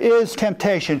 There is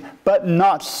temptation, but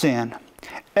not sin.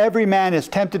 Every man is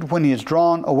tempted when he is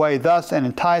drawn away thus and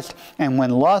enticed, and when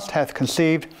lust hath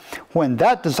conceived, when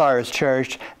that desire is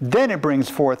cherished, then it brings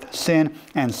forth sin,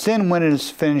 and sin, when it is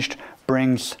finished,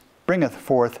 bringeth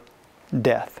forth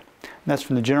death. And that's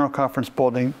from the General Conference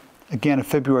Bulletin, again, of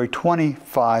February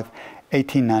 25,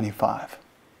 1895.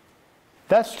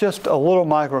 That's just a little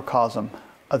microcosm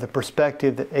of the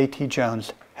perspective that A.T.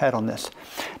 Jones had on this.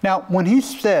 Now, when he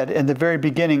said in the very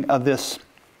beginning of this,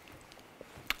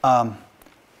 that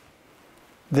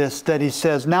he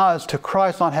says, now as to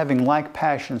Christ not having like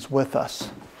passions with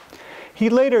us. He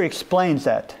later explains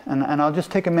that, and I'll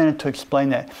just take a minute to explain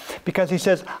that, because he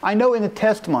says, I know in the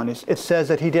Testimonies it says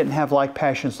that he didn't have like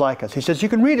passions like us. He says, you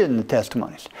can read it in the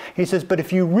Testimonies. He says, but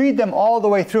if you read them all the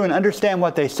way through and understand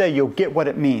what they say, you'll get what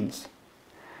it means.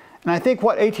 And I think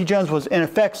what A.T. Jones was in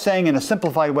effect saying in a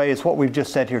simplified way is what we've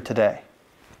just said here today.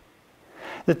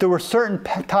 That there were certain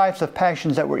types of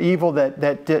passions that were evil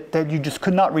that you just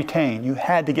could not retain. You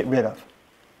had to get rid of.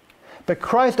 But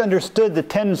Christ understood the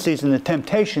tendencies and the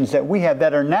temptations that we have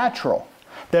that are natural,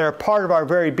 that are part of our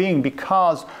very being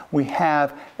because we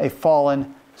have a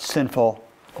fallen, sinful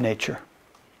nature.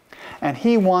 And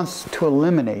He wants to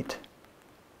eliminate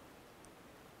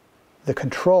the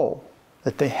control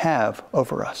that they have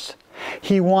over us.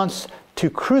 He wants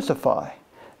to crucify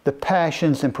the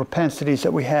passions and propensities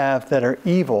that we have that are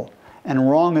evil and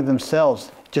wrong in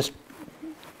themselves, just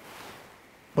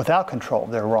without control,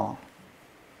 they're wrong.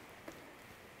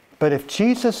 But if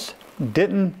Jesus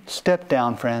didn't step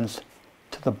down, friends,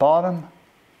 to the bottom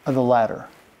of the ladder,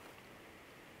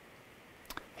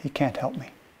 He can't help me.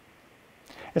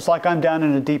 It's like I'm down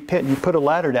in a deep pit and you put a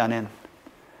ladder down in,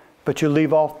 but you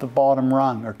leave off the bottom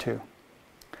rung or two.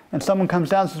 And someone comes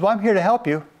down and says, well, I'm here to help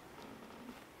you.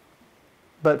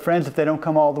 But friends, if they don't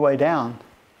come all the way down,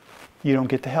 you don't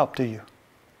get the help, do you?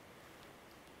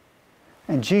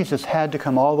 And Jesus had to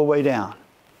come all the way down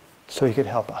so He could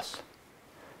help us.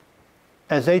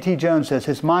 As A.T. Jones says,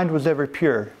 his mind was ever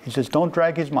pure. He says, don't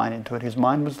drag his mind into it. His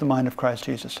mind was the mind of Christ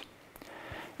Jesus.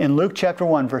 In Luke chapter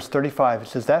 1, verse 35, it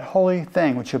says, that holy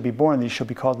thing which shall be born of thee shall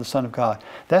be called the Son of God.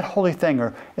 That holy thing,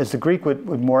 or as the Greek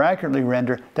would more accurately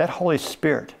render, that Holy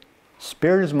Spirit.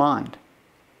 Spirit is mind.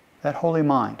 That holy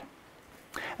mind.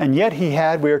 And yet He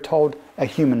had, we are told, a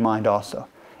human mind also.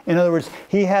 In other words,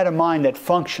 He had a mind that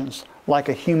functions like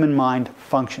a human mind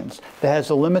functions, that has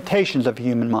the limitations of a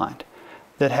human mind,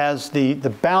 that has the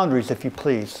boundaries, if you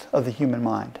please, of the human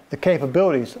mind, the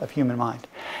capabilities of human mind.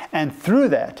 And through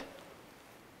that,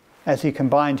 as He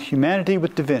combined humanity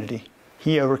with divinity,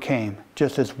 He overcame,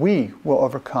 just as we will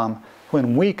overcome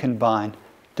when we combine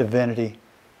divinity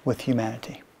with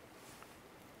humanity.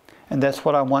 And that's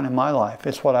what I want in my life.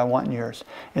 It's what I want in yours.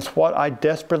 It's what I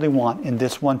desperately want in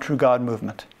this One True God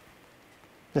movement.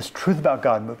 This Truth About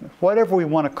God movement. Whatever we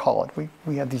want to call it.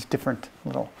 We have these different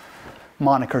little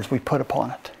monikers we put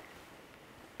upon it.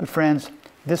 But friends,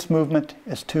 this movement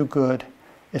is too good.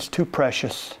 It's too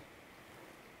precious.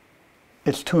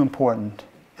 It's too important.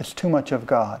 It's too much of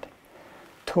God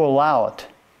to allow it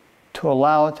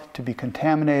to be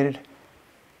contaminated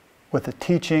with the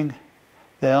teaching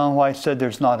that Ellen White said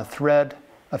there's not a thread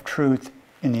of truth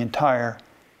in the entire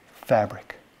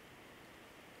fabric.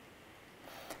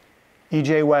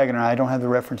 E.J. Wagner, I don't have the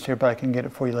reference here, but I can get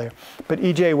it for you later. But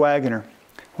E.J. Wagner,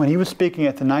 when he was speaking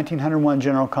at the 1901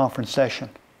 General Conference session,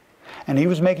 and he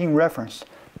was making reference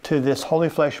to this Holy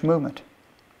Flesh movement,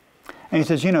 and he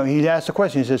says, he asked the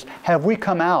question, he says, have we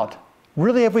come out?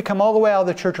 Really, have we come all the way out of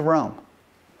the Church of Rome?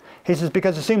 He says,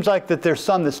 because it seems like that there's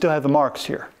some that still have the marks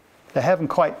here. They haven't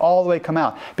quite all the way come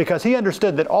out. Because he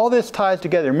understood that all this ties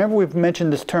together. Remember we've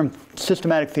mentioned this term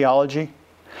systematic theology?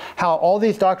 How all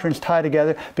these doctrines tie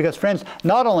together. Because friends,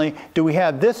 not only do we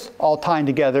have this all tying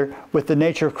together with the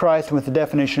nature of Christ and with the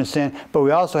definition of sin, but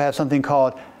we also have something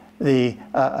called the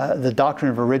doctrine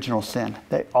of original sin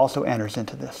that also enters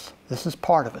into this. This is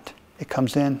part of it. It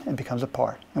comes in and becomes a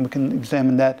part. And we can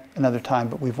examine that another time,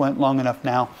 but we've went long enough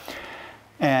now.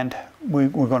 And we're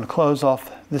going to close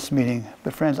off this meeting.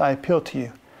 But friends, I appeal to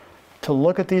you to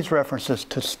look at these references,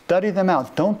 to study them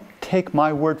out. Don't take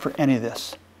my word for any of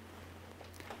this.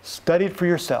 Study it for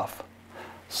yourself.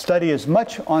 Study as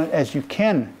much on it as you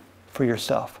can for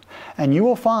yourself. And you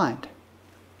will find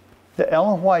that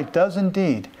Ellen White does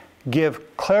indeed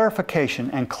give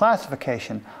clarification and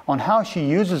classification on how she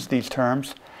uses these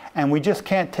terms. And we just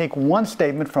can't take one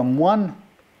statement from one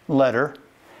letter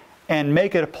and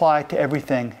make it apply to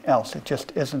everything else. It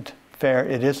just isn't fair.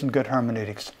 It isn't good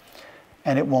hermeneutics.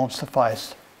 And it won't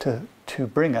suffice to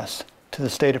bring us to the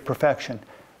state of perfection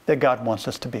that God wants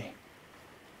us to be.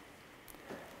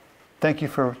 Thank you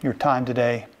for your time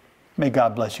today. May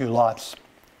God bless you lots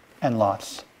and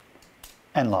lots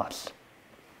and lots.